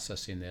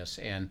processing this.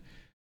 And,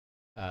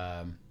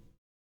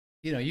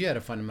 you had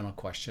a fundamental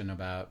question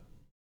about,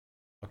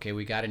 okay,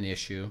 we got an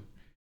issue,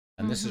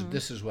 and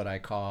this is what I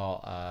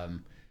call,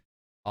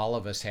 all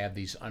of us have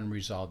these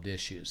unresolved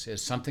issues.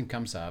 As something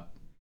comes up,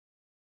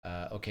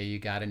 okay, you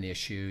got an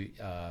issue,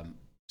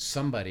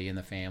 somebody in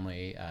the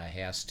family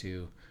has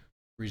to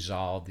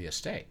resolve the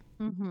estate.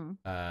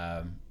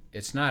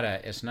 it's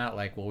not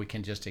like, well, we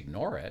can just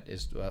ignore it.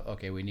 It's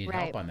okay, we need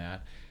help Right. on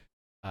that.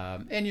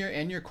 And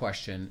your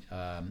question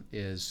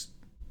is,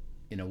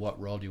 what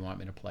role do you want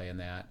me to play in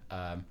that?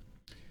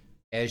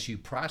 As you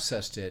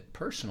processed it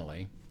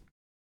personally,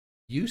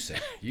 you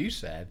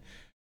said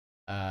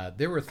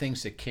there were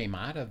things that came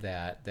out of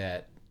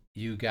that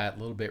you got a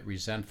little bit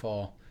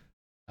resentful.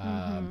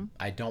 Mm-hmm.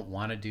 I don't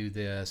want to do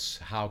this.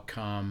 How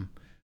come?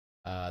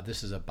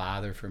 This is a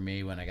bother for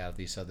me when I got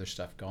this other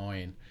stuff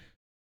going.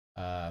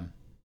 Um,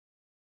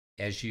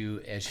 as you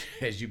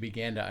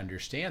began to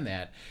understand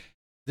that,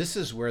 this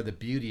is where the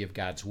beauty of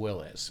God's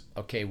will is.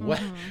 Okay, what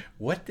Mm-hmm.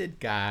 what did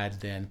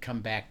God then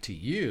come back to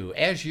you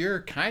as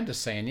you're kind of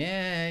saying,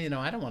 yeah,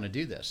 I don't want to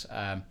do this,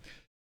 and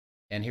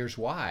here's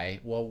why.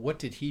 Well, what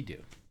did He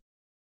do?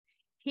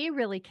 He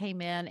really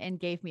came in and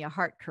gave me a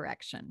heart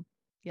correction.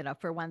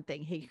 For one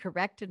thing, he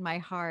corrected my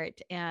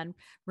heart and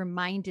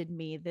reminded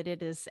me that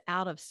it is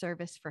out of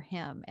service for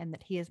him and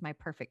that he is my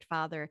perfect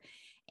father.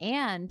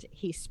 And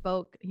he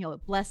spoke,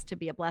 blessed to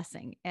be a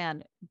blessing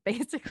and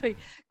basically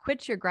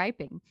quit your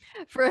griping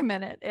for a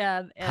minute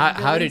How and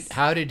how did release.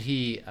 how did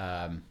He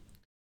how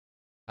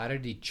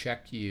did He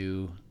check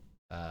you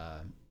uh,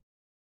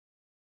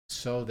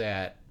 so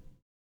that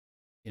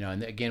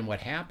And again,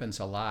 what happens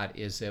a lot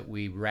is that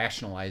we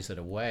rationalize it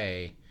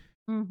away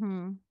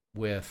Hmm.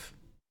 with,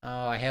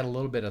 oh, I had a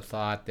little bit of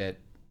thought that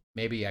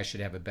maybe I should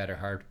have a better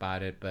heart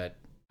about it, but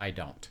I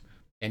don't.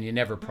 And you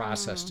never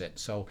processed Mm, it.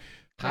 So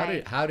how did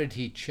right. how did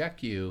He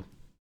check you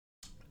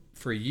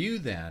for you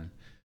then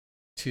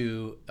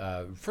to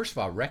first of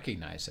all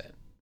recognize it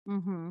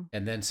Hmm.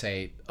 and then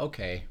say,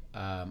 okay,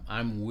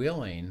 I'm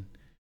willing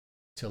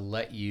to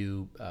let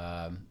you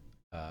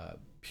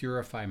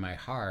purify my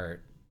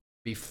heart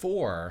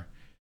before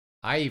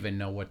I even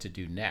know what to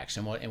do next.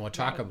 Right. We'll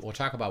talk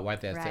about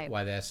Right.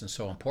 why that's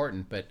so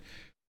important. But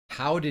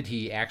how did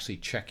He actually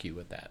check you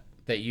with that?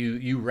 That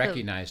you So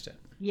recognized it?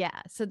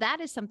 yeah, so that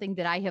is something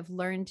that I have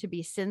learned to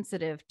be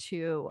sensitive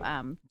to,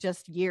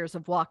 just years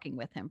of walking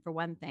with him, for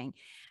one thing.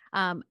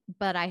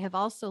 But I have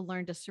also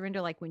learned to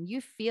surrender. Like when you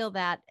feel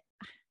that,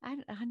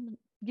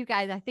 you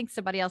guys, I think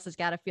somebody else has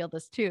got to feel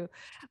this too.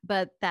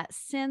 But that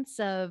sense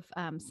of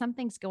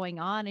something's going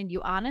on, and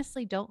you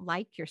honestly don't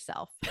like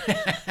yourself.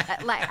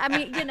 Like,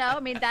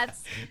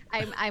 that's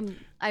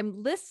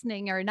I'm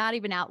listening, or not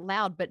even out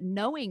loud, but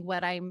knowing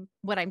what I'm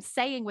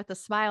saying with a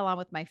smile on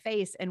with my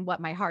face and what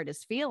my heart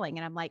is feeling.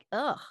 And I'm like,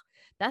 ugh,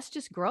 that's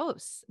just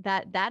gross.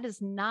 That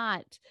is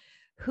not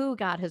who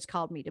God has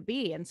called me to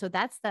be. And so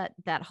that's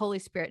that Holy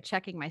Spirit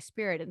checking my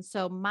spirit. And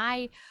so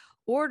my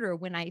order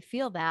when I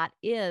feel that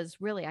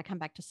is really, I come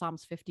back to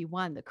Psalms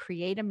 51, the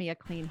create in me a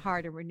clean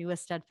heart and renew a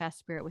steadfast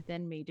spirit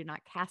within me. Do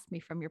not cast me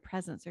from your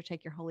presence or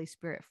take your Holy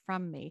Spirit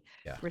from me.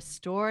 Yeah.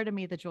 Restore to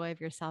me the joy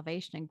of your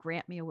salvation and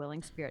grant me a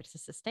willing spirit to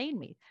sustain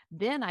me.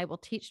 Then I will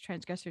teach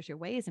transgressors your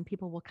ways and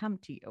people will come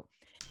to you.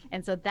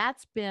 And so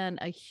that's been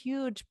a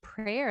huge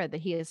prayer that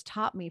he has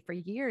taught me for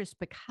years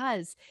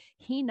because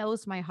he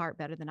knows my heart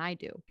better than I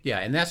do. Yeah,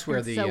 and And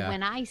so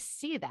when I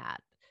see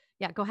that,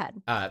 yeah, go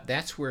ahead.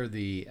 that's where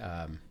the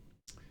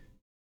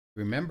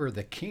remember,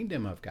 the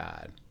kingdom of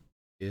God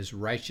is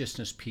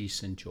righteousness,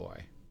 peace, and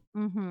joy.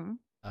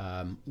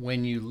 Mm-hmm.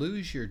 When you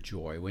lose your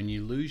joy, when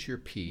you lose your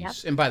Yep.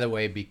 peace, and by the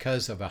way,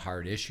 because of a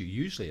hard issue,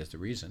 usually is the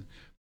reason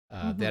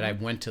that I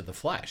Mm-hmm. went to the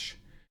flesh.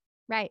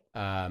 Right.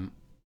 Um,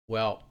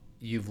 well,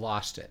 you've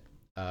lost it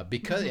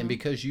Mm-hmm.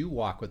 because you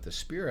walk with the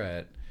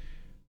Spirit.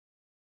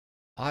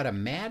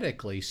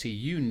 Automatically, see,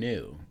 you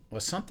knew,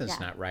 well, something's Yeah.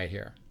 not right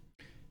here,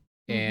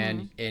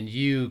 Mm-hmm. and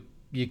you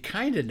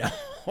kind of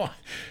know.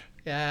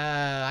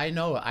 Yeah, I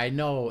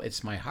know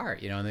it's my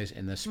heart,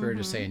 and the Spirit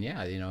is Mm-hmm. saying,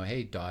 yeah,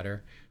 hey,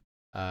 daughter,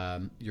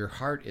 your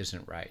heart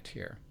isn't right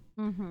here.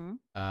 Mm-hmm.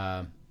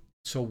 Um,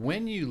 so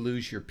when you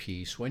lose your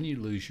peace, when you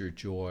lose your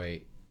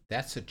joy,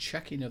 that's a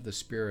checking of the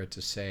Spirit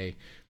to say,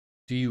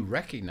 do you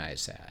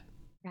recognize that?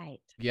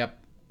 Right.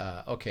 Yep.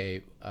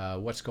 Okay.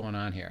 What's going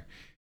on here?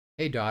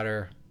 Hey,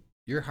 daughter,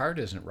 your heart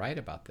isn't right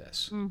about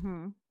this.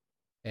 Mm-hmm.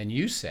 And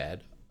you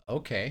said,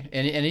 okay.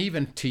 And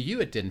even to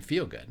you, it didn't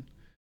feel good.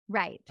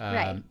 Right.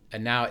 Right.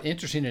 And now,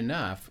 interesting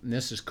enough, and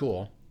this is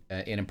cool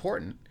and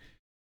important,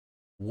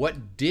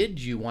 what did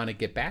you want to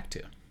get back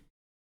to?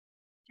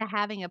 To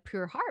having a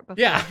pure heart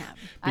before Yeah, him.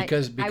 I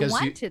because I because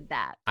you, wanted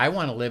that. I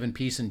want to live in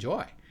peace and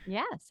joy.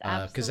 Yes,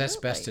 Because that's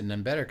best absolutely. and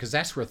none better. Because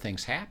that's where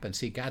things happen.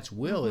 See, God's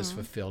will is Mm-hmm.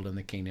 fulfilled in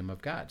the kingdom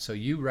of God. So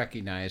you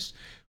recognize,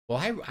 well,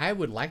 I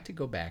would like to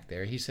go back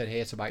there. He said, hey,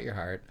 it's about your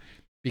heart.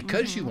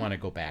 Because you Mm-hmm. want to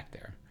go back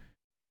there,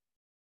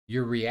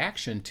 your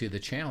reaction to the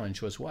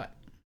challenge was what?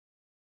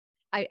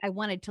 I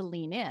wanted to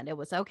lean in. It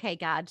was okay,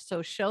 God.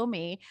 So show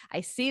me.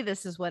 I see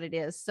this is what it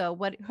is. So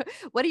what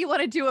what do you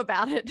want to do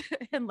about it?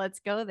 And let's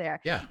go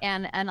there. Yeah,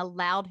 And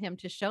allowed him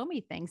to show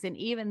me things. And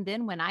even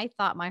then, when I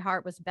thought my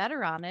heart was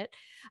better on it,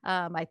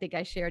 I think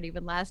I shared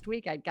even last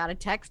week. I got a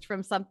text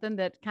from something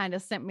that kind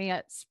of sent me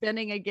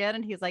spinning again.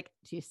 And he's like,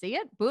 "Do you see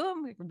it?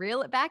 Boom!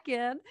 Reel it back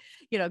in.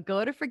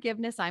 Go to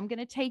forgiveness. I'm going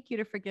to take you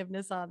to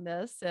forgiveness on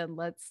this, and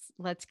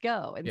let's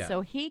go." And yeah.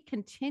 so he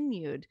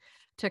continued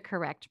to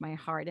correct my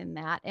heart in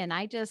that. And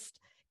I just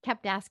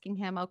kept asking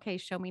him, okay,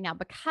 show me now.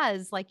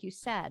 Because, like you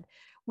said,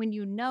 when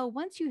you know,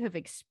 once you have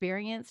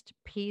experienced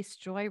peace,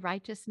 joy,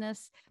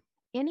 righteousness,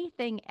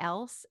 anything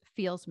else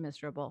feels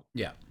miserable.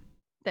 Yeah,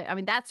 I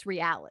mean, that's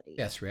reality.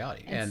 that's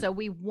reality. And so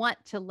we want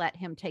to let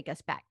him take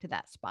us back to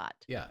that spot.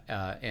 Yeah,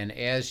 and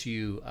as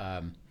you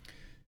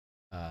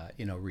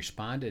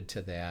responded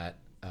to that,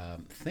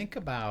 think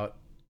about,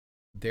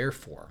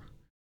 therefore,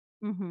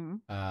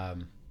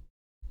 Mm-hmm.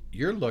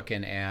 you're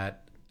looking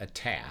at a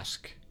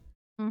task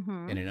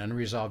Mm-hmm. and an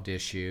unresolved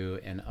issue,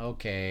 and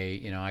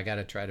okay, I got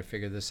to try to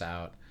figure this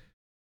out.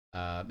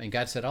 And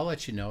God said, I'll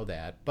let you know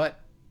that, but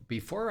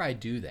before I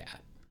do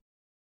that,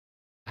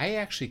 I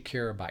actually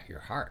care about your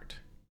heart.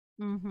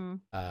 Mm-hmm.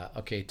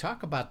 Okay,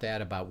 talk about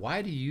that, about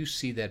why do you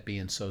see that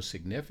being so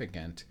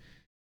significant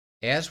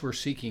as we're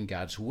seeking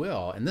God's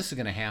will? And this is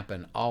going to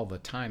happen all the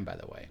time, by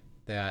the way,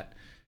 that,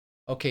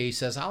 okay, he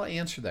says, I'll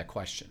answer that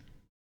question.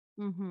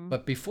 Mm-hmm.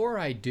 But before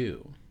I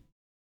do,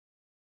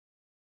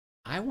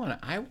 I want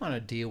to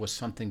deal with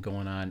something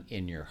going on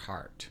in your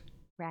heart.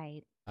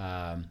 Right.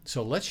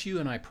 So let's you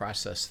and I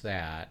process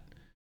that.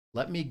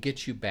 Let me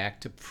get you back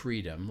to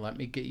freedom. Let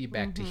me get you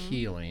back to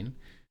healing,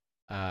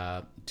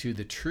 to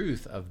the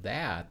truth of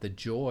that, the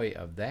joy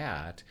of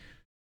that,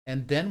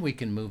 and then we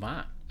can move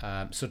on.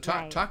 So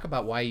talk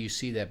about why you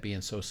see that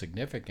being so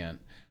significant,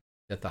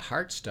 that the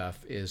heart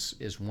stuff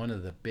is one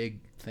of the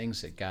big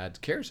things that God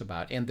cares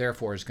about and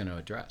therefore is going to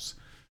address.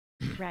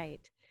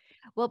 Right.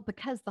 Well,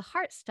 because the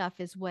heart stuff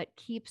is what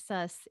keeps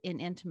us in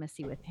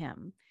intimacy with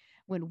him.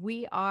 When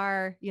we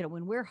are,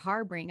 when we're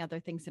harboring other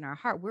things in our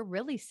heart, we're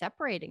really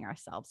separating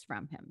ourselves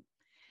from him.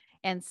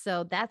 And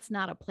so that's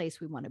not a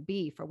place we want to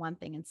be, for one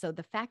thing. And so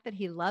the fact that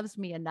he loves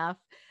me enough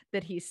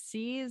that he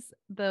sees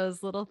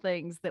those little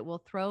things that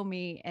will throw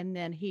me, and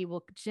then he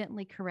will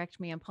gently correct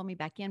me and pull me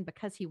back in,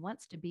 because he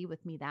wants to be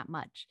with me that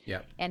much.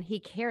 Yeah. And he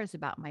cares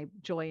about my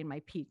joy and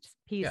my peace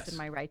Yes. and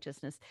my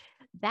righteousness.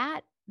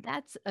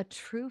 That's a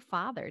true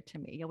father to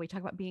me. We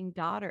talk about being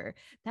daughter.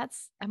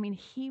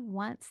 He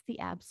wants the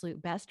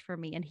absolute best for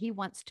me, and he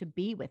wants to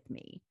be with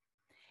me.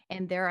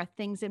 And there are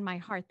things in my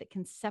heart that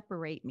can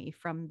separate me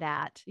from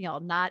that,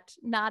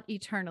 not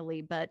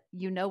eternally, but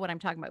you know what I'm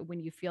talking about when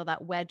you feel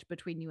that wedge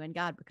between you and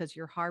God because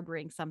you're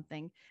harboring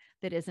something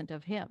that isn't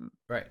of him.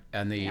 Right.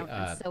 And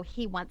and so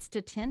he wants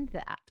to tend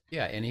that.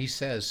 Yeah. And he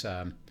says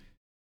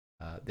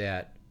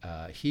that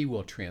he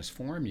will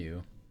transform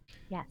you.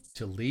 Yes.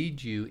 To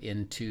lead you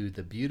into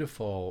the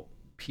beautiful,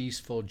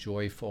 peaceful,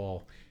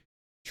 joyful,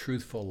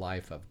 truthful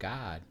life of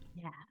God.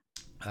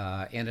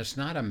 Yeah. And it's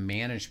not a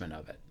management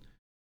of it.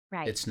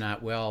 Right. It's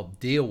not, well,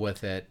 deal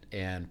with it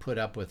and put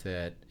up with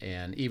it,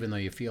 and even though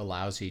you feel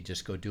lousy,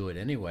 just go do it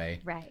anyway.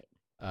 Right.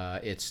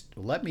 It's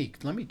let me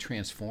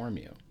transform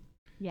you.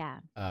 Yeah.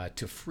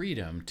 To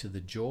freedom, to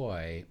the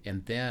joy,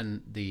 and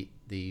then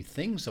the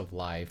things of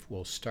life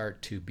will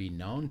start to be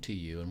known to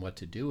you and what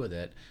to do with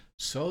it,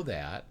 so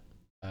that,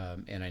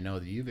 and I know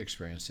that you've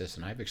experienced this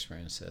and I've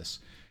experienced this.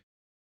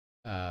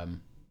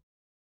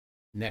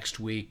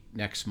 Next week,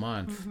 next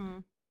month,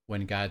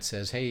 when God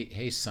says,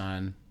 "Hey,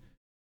 son,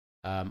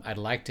 I'd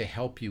like to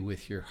help you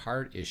with your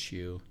heart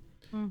issue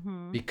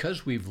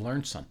because we've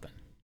learned something."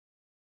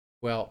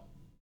 Well,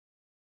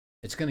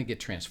 it's going to get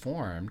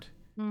transformed.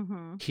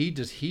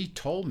 He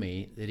told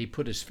me that he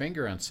put his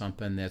finger on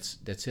something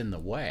that's in the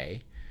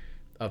way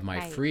of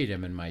my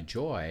freedom and my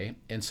joy,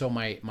 and so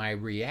my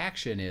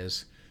reaction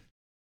is,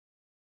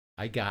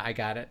 I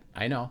got it.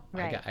 I know.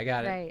 Right. I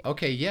got it. Right.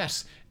 Okay.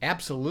 Yes,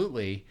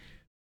 absolutely.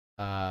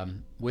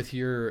 With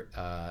your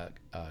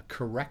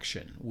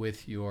correction,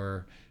 with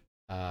your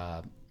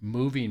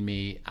moving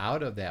me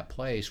out of that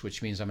place,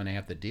 which means I'm going to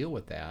have to deal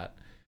with that.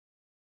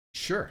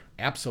 Sure,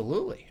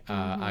 absolutely,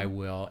 I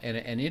will. And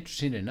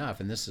interesting enough,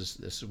 and this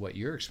is what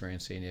you're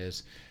experiencing,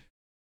 is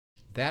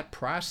that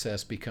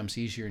process becomes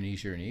easier and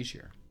easier and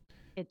easier.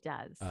 It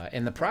does.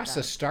 And the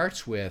process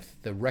starts with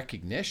the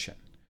recognition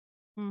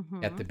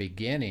at the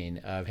beginning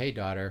of, "Hey,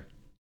 daughter,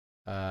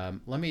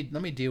 let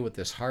me deal with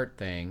this heart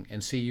thing,"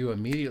 and see you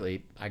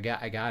immediately. I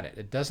got it.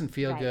 It doesn't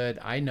feel good.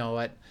 I know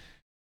it.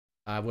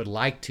 I would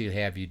like to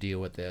have you deal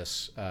with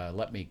this.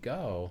 Let me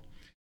go.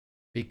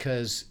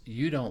 Because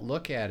you don't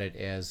look at it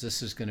as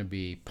this is going to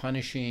be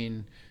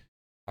punishing,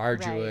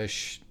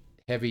 arduous,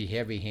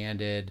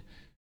 heavy-handed.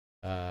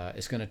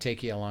 It's going to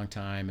take you a long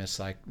time. It's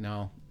like,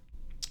 no,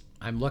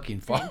 I'm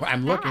looking forward.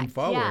 I'm looking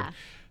forward. Yeah.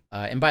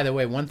 And by the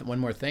way, one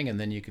more thing, and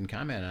then you can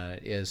comment on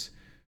it, is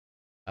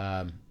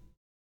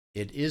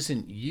it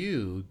isn't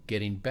you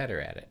getting better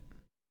at it.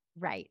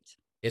 Right.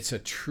 It's a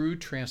true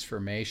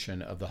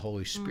transformation of the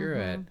Holy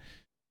Spirit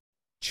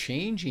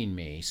changing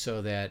me,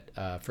 so that,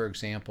 for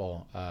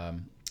example,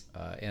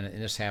 and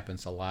this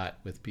happens a lot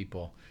with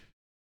people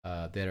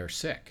that are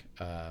sick,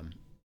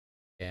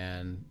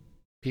 and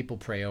people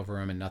pray over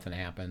them and nothing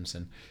happens,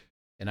 and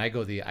I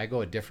go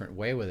a different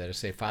way with it. I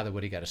say, "Father, what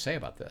do you got to say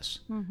about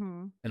this?"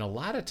 And a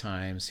lot of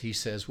times he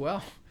says,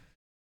 "Well,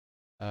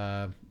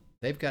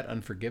 they've got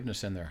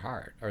unforgiveness in their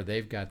heart, or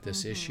they've got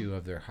this issue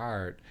of their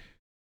heart.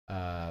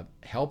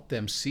 help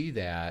them see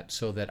that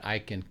so that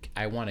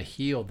I want to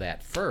heal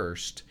that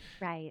first,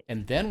 Right.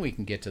 and then we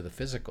can get to the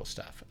physical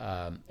stuff.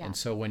 Yeah. And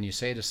so when you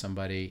say to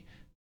somebody,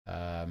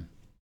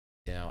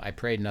 I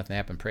prayed, nothing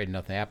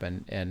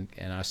happened, and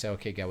I say,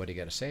 okay, God, what do you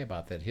got to say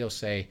about that? He'll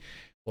say,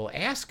 well,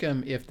 ask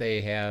them if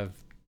they have,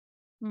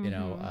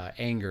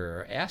 anger,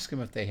 or ask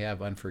them if they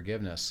have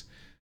unforgiveness.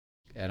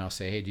 And I'll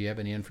say, hey, do you have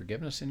any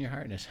unforgiveness in your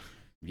heart? And it's,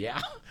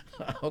 yeah,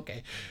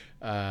 okay.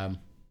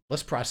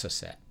 Let's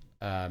process that.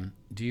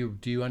 Do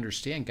you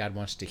understand God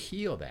wants to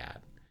heal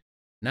that?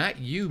 Not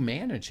you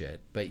manage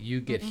it, but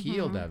you get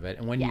healed of it.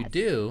 And when you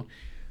do,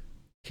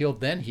 He'll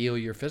then heal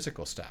your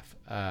physical stuff.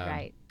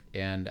 Right.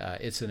 And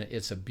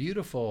it's a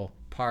beautiful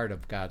part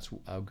of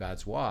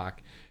God's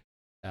walk.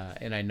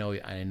 And I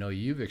know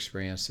you've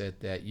experienced it,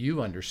 that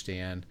you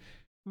understand.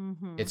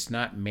 It's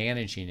not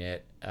managing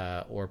it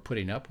or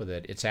putting up with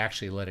it. It's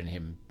actually letting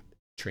Him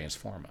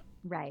transform it.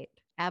 Right.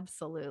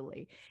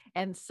 Absolutely.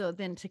 And so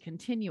then to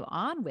continue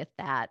on with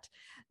that,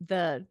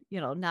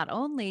 not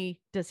only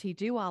does He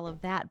do all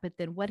of that, but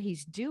then what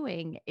He's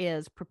doing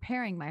is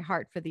preparing my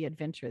heart for the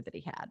adventure that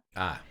He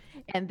had.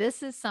 And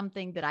this is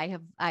something that I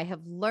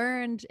have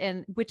learned,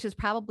 and which is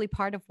probably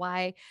part of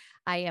why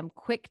I am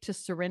quick to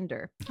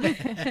surrender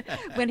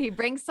when He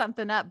brings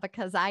something up,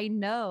 because I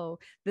know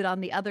that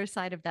on the other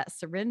side of that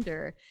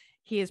surrender,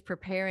 He is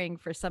preparing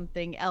for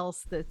something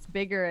else that's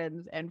bigger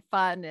and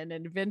fun and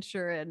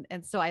adventure.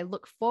 And so I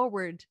look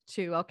forward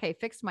to, okay,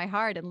 fix my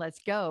heart and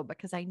let's go,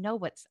 because I know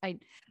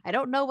I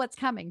don't know what's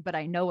coming, but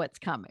I know what's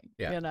coming,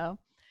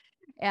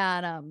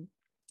 And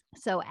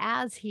so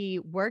as He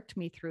worked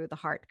me through the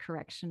heart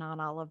correction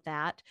on all of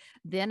that,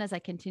 then as I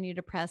continue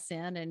to press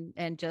in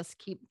and just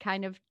keep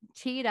kind of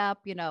teed up,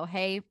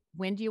 hey,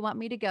 when do you want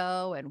me to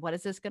go? And what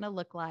is this going to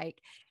look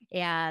like?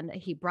 And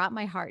He brought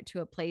my heart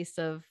to a place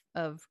of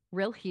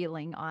real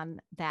healing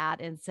on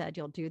that, and said,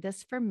 you'll do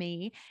this for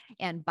me.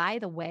 And by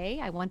the way,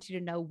 I want you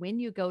to know, when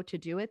you go to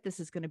do it, this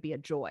is going to be a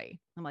joy.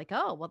 I'm like,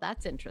 oh, well,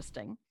 that's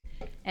interesting.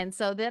 And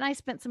so then I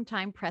spent some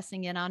time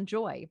pressing in on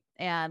joy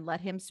and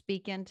let Him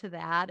speak into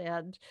that.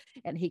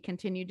 And He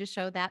continued to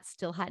show that,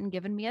 still hadn't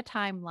given me a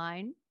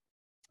timeline.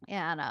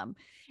 And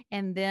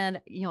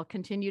then,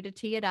 continue to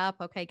tee it up.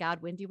 Okay,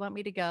 God, when do you want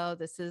me to go?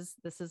 This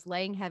is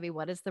laying heavy.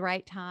 What is the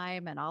right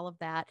time? And all of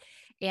that.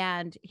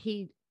 And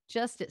He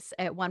just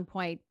at one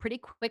point, pretty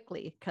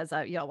quickly, because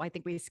I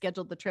think we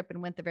scheduled the trip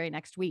and went the very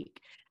next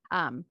week.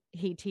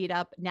 He teed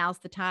up, now's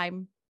the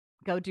time,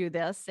 go do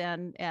this,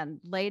 and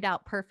laid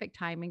out perfect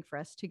timing for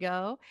us to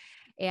go,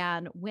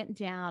 and went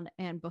down.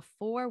 And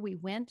before we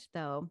went,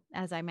 though,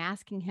 as I'm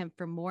asking Him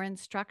for more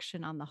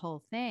instruction on the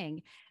whole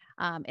thing,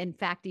 in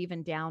fact,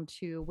 even down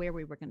to where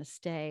we were going to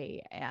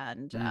stay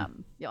and,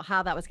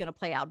 how that was going to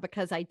play out,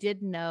 because I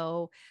did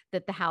know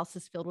that the house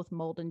is filled with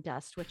mold and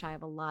dust, which I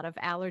have a lot of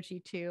allergy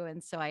to.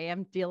 And so I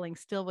am dealing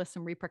still with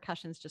some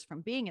repercussions just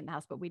from being in the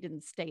house, but we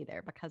didn't stay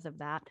there because of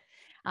that.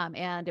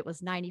 And it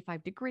was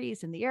 95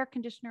 degrees and the air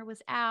conditioner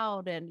was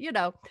out, and,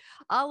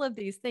 all of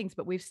these things,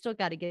 but we've still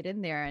got to get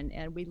in there.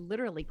 And we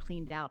literally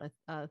cleaned out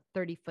a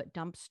 30-foot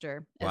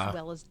dumpster, as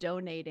well as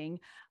donating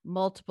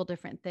multiple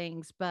different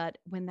things. But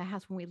when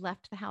we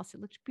left the house,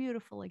 it looked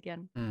beautiful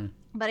again.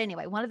 But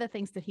anyway, one of the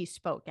things that He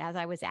spoke as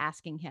I was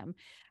asking Him,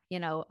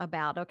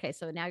 about, okay,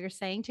 so now you're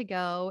saying to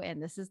go, and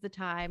this is the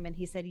time. And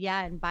He said,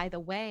 yeah. And by the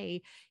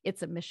way,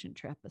 it's a mission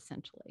trip,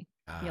 essentially.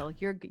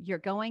 You're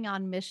going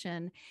on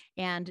mission,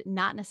 and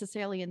not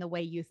necessarily in the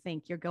way you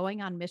think. You're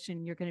going on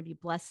mission. You're going to be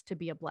blessed to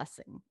be a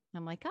blessing.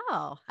 I'm like,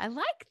 oh, I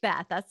like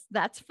that.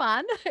 That's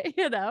fun,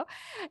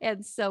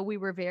 And so we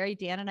were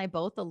Dan and I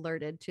both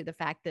alerted to the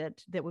fact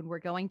that when we're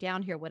going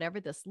down here,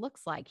 whatever this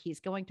looks like, He's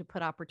going to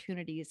put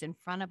opportunities in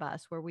front of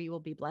us where we will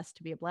be blessed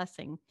to be a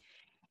blessing.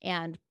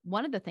 And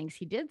one of the things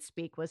He did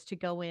speak was to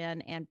go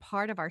in, and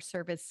part of our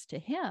service to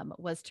Him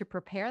was to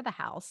prepare the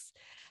house,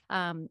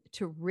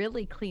 to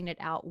really clean it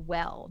out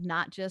well,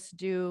 not just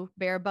do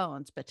bare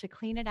bones, but to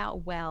clean it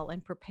out well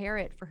and prepare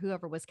it for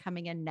whoever was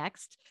coming in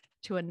next,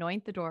 to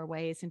anoint the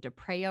doorways and to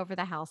pray over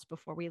the house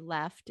before we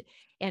left,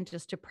 and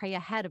just to pray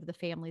ahead of the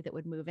family that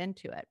would move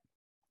into it.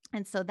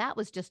 And so that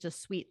was just a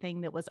sweet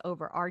thing that was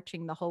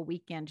overarching the whole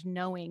weekend,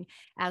 knowing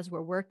as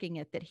we're working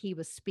it, that He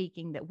was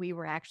speaking, that we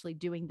were actually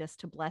doing this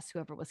to bless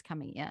whoever was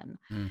coming in.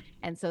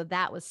 And so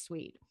that was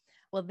sweet.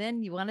 Well,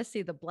 then you want to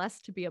see the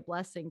blessed to be a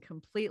blessing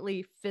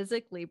completely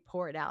physically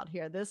poured out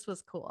here. This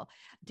was cool.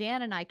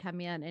 Dan and I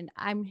come in, and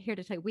I'm here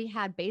to tell you, we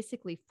had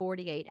basically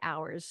 48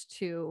 hours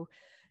to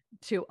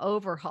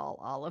overhaul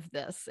all of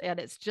this. And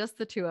it's just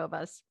the two of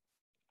us.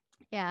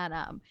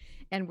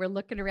 And we're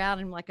looking around,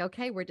 and I'm like,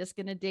 okay, we're just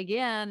going to dig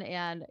in.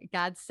 And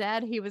God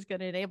said He was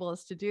going to enable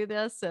us to do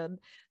this. And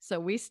so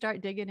we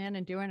start digging in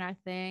and doing our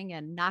thing,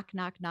 and knock,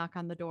 knock, knock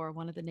on the door.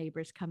 One of the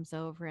neighbors comes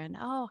over, and,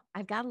 oh,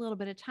 I've got a little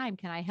bit of time.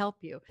 Can I help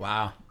you?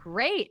 Wow.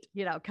 Great.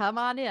 Come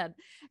on in.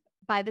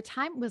 By the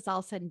time it was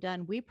all said and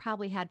done, we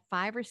probably had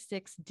 5 or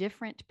 6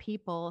 different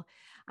people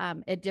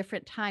at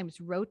different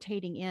times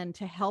rotating in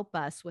to help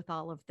us with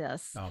all of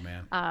this. Oh,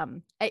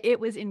 man. It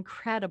was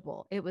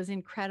incredible. It was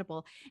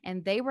incredible.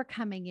 And they were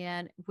coming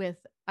in with,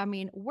 I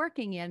mean,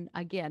 working in,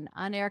 again,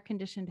 an air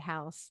conditioned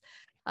house,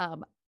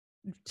 um,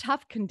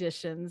 tough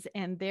conditions,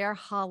 and they're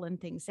hauling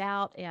things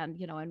out. And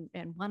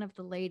and one of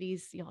the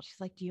ladies,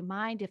 she's like, do you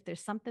mind if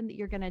there's something that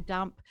you're going to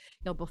dump,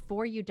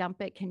 before you dump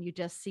it, can you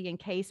just see in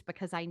case,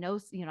 because I know,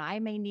 I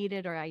may need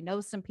it, or I know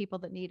some people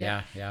that need it.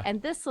 Yeah, yeah.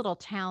 And this little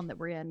town that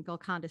we're in,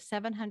 Golconda,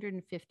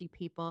 750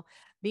 people,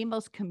 the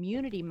most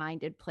community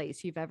minded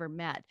place you've ever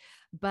met.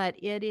 But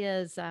it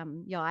is,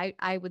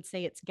 I would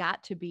say it's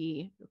got to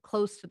be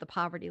close to the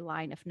poverty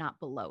line, if not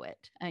below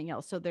it. And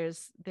so there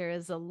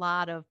is a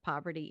lot of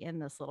poverty in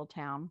this little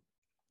town,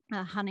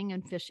 hunting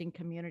and fishing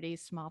community,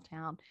 small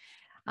town.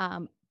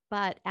 Um,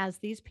 but as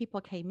these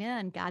people came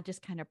in, God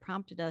just kind of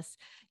prompted us,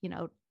 you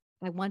know,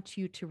 I want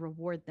you to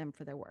reward them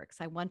for their works.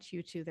 I want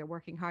you to, they're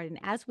working hard. And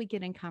as we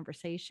get in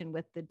conversation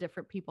with the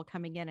different people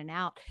coming in and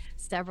out,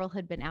 several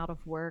had been out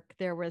of work.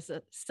 There was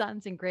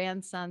sons and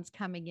grandsons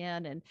coming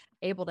in and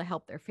able to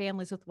help their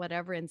families with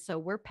whatever. And so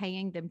we're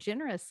paying them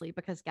generously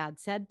because God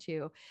said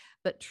to,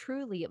 but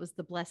truly it was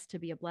the blessed to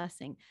be a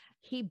blessing.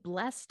 He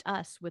blessed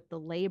us with the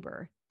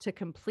labor to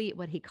complete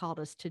what he called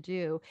us to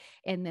do.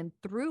 And then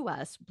through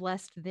us,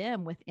 blessed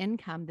them with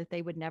income that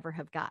they would never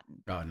have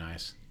gotten. Oh,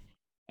 nice.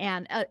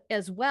 And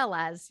as well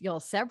as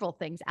several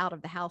things out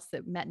of the house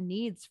that met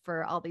needs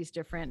for all these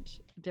different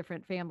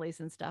families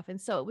and stuff.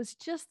 And so it was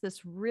just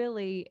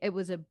it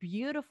was a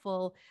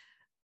beautiful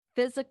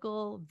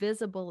physical,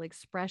 visible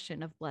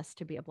expression of blessed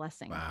to be a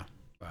blessing. Wow.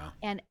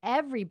 And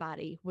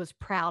everybody was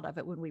proud of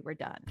it when we were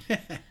done.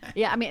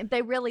 Yeah, I mean,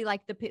 they really,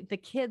 like the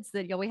kids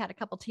that we had a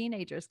couple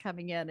teenagers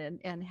coming in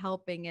and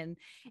helping,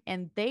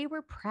 and they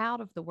were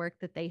proud of the work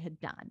that they had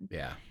done.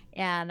 Yeah.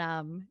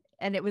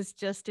 And it was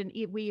just,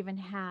 we even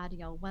had,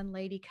 one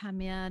lady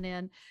come in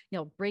and,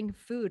 bring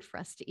food for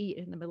us to eat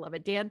in the middle of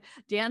it.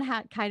 Dan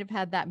had kind of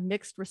had that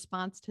mixed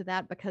response to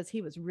that because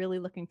he was really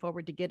looking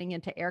forward to getting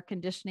into air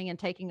conditioning and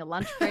taking a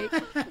lunch break.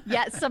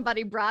 Yet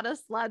somebody brought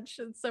us lunch.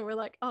 And so we're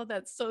like, oh,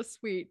 that's so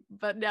sweet.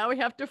 But now we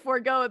have to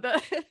forego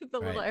the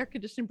little air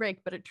conditioning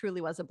break. But it truly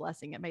was a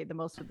blessing. It made the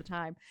most of the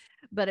time.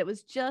 But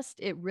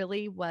it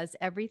really was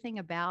everything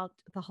about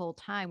the whole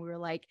time. We were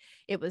like,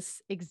 it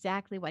was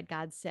exactly what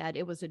God said.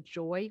 It was a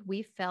joy.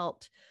 We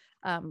felt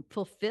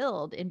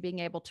fulfilled in being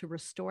able to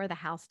restore the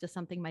house to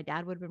something my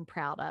dad would have been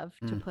proud of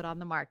to put on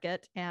the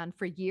market. And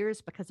for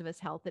years, because of his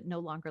health, it no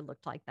longer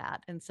looked like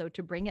that. And so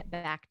to bring it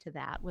back to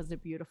that was a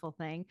beautiful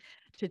thing,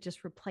 to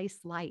just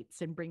replace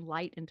lights and bring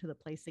light into the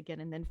place again.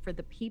 And then for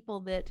the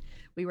people that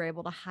we were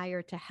able to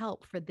hire to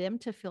help, for them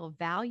to feel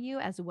value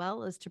as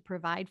well as to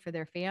provide for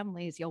their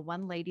families.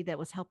 One lady that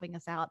was helping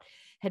us out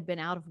had been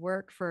out of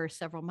work for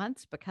several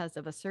months because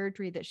of a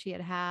surgery that she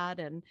had.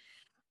 And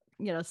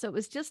so it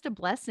was just a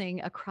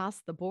blessing across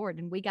the board.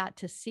 And we got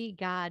to see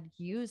God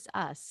use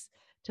us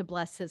to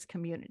bless his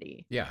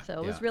community. Yeah.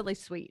 So it was really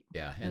sweet.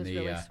 Yeah. And it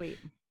was really sweet.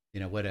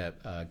 What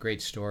a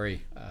great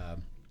story.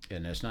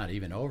 And it's not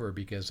even over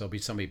because there'll be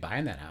somebody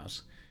buying that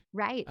house.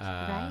 Right.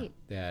 Right.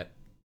 That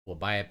will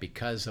buy it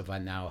because of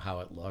now how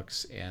it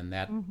looks. And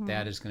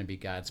that is going to be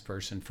God's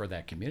person for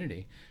that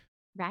community.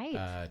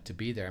 Right. To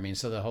be there. I mean,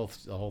 so the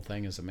whole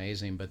thing is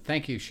amazing. But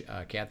thank you,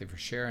 Kathy, for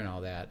sharing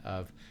all that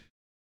of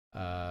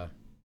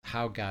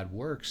how God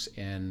works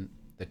and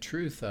the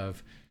truth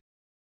of,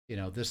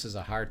 this is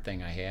a hard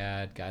thing I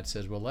had. God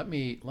says, well, let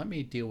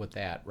me deal with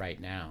that right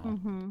now.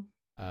 Mm-hmm.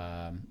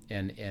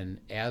 And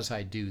as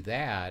I do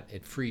that,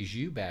 it frees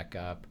you back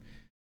up,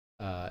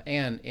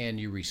 and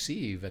you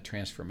receive a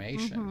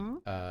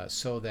transformation,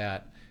 so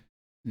that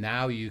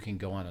now you can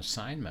go on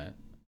assignment.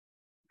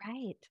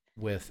 Right.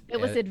 It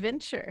was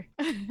adventure.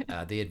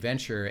 The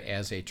adventure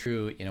as a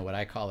true, what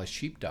I call a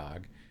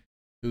sheepdog,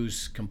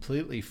 who's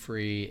completely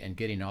free and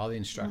getting all the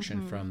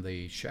instruction from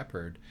the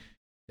shepherd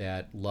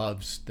that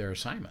loves their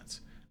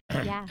assignments.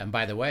 Yeah. And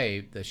by the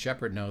way, the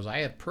shepherd knows I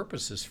have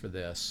purposes for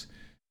this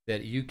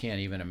that you can't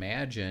even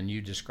imagine.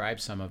 You describe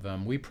some of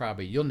them.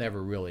 You'll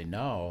never really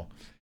know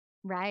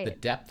the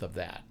depth of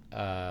that,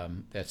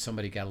 that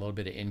somebody got a little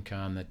bit of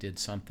income that did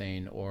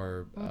something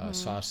or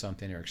saw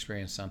something or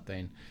experienced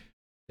something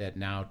that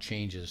now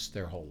changes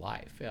their whole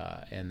life.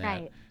 And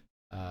that,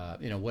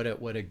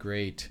 what a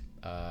great,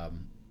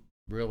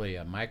 really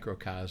a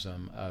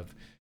microcosm of,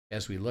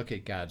 as we look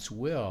at God's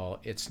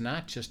will, it's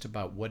not just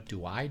about what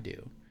do I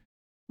do.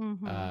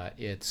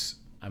 It's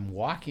I'm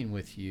walking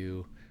with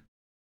you,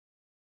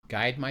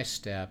 guide my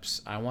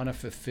steps. I want to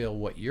fulfill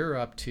what you're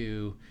up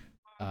to.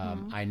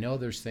 I know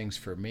there's things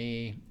for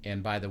me.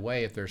 And by the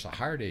way, if there's a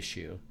heart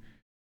issue,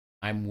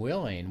 I'm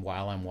willing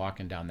while I'm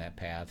walking down that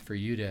path for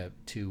you to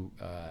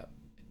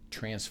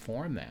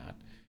transform that.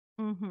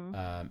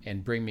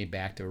 And bring me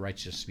back to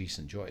righteousness, peace,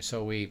 and joy.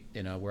 So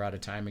we're out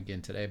of time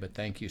again today, but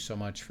thank you so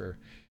much for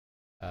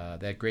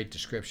that great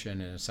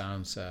description. And it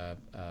sounds,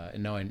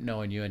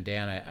 knowing you and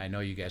Dan, I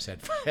know you guys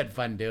had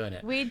fun doing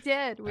it. We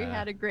did. We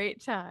had a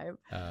great time.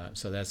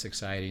 So that's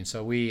exciting.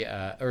 So we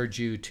urge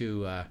you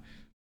to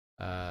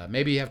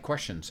maybe you have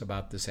questions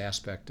about this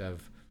aspect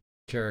of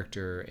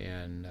character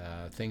and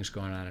things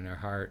going on in our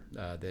heart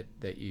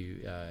that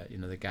you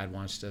that God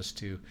wants us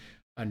to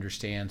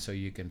understand. So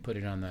you can put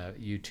it on the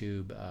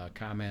YouTube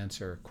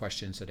comments or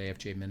questions at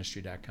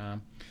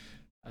afjministry.com.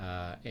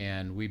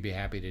 And we'd be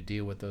happy to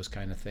deal with those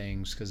kind of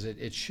things, because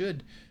it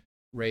should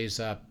raise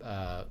up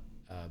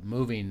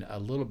moving a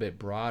little bit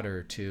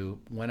broader to,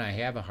 when I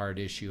have a hard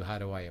issue, how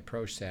do I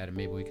approach that? And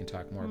maybe we can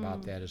talk more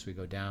about that as we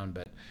go down.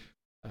 But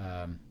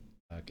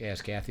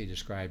as Kathy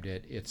described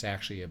it, it's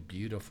actually a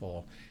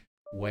beautiful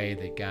way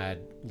that God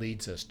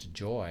leads us to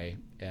joy,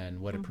 and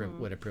what a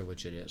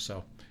privilege it is.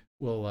 So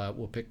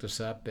we'll pick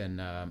this up,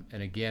 and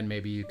again,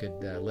 maybe you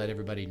could let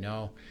everybody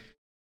know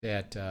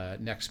that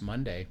next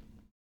Monday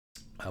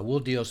we'll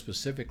deal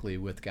specifically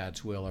with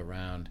God's will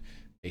around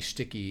a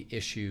sticky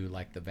issue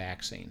like the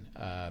vaccine.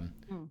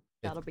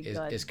 That'll be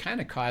good. It's kind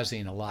of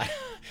causing a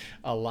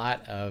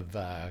lot of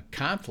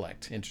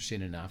conflict,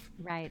 interesting enough,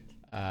 right,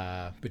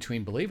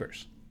 between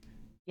believers.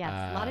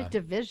 Yes, a lot of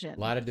division.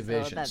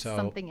 So that's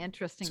something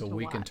interesting to watch. So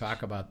we can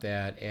talk about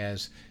that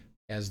as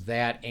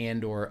that,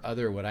 and or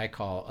other, what I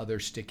call other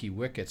sticky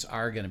wickets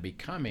are going to be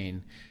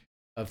coming,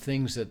 of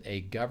things that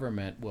a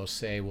government will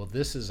say, well,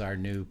 this is our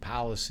new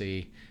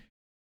policy,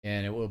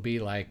 and it will be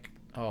like,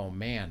 oh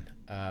man,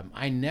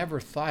 I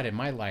never thought in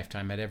my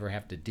lifetime I'd ever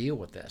have to deal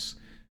with this.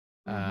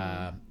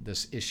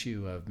 This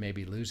issue of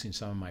maybe losing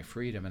some of my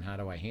freedom, and how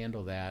do I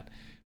handle that?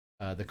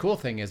 The cool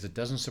thing is, it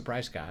doesn't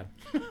surprise God.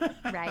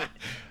 Right.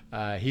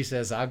 He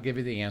says, I'll give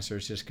you the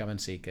answers, just come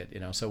and seek it.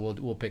 So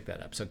we'll pick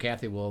that up. So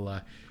Kathy,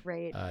 we'll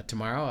great.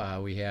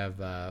 Tomorrow we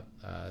have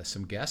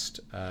some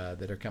guests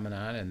that are coming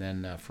on, and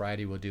then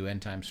Friday we'll do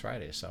End Times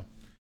Friday. So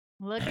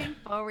looking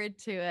forward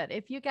to it.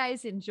 If you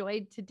guys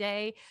enjoyed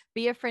today,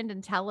 be a friend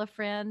and tell a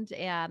friend,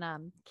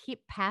 and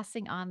keep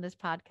passing on this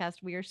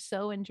podcast. We are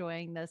so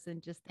enjoying this,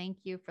 and just thank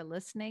you for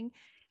listening,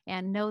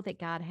 and know that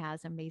God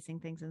has amazing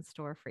things in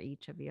store for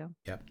each of you.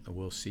 Yep.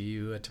 We'll see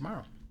you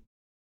tomorrow.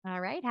 All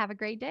right. Have a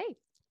great day.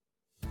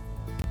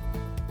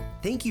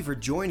 Thank you for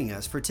joining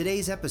us for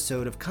today's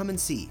episode of Come and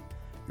See,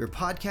 your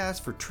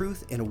podcast for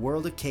truth in a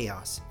world of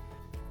chaos.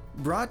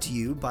 Brought to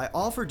you by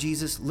All for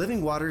Jesus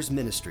Living Waters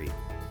Ministry.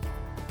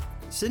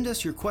 Send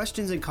us your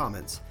questions and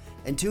comments,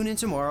 and tune in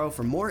tomorrow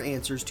for more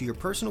answers to your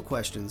personal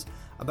questions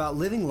about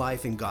living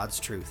life in God's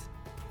truth.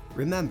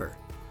 Remember,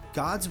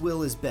 God's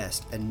will is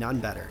best and none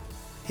better.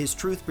 His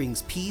truth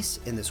brings peace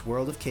in this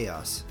world of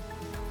chaos.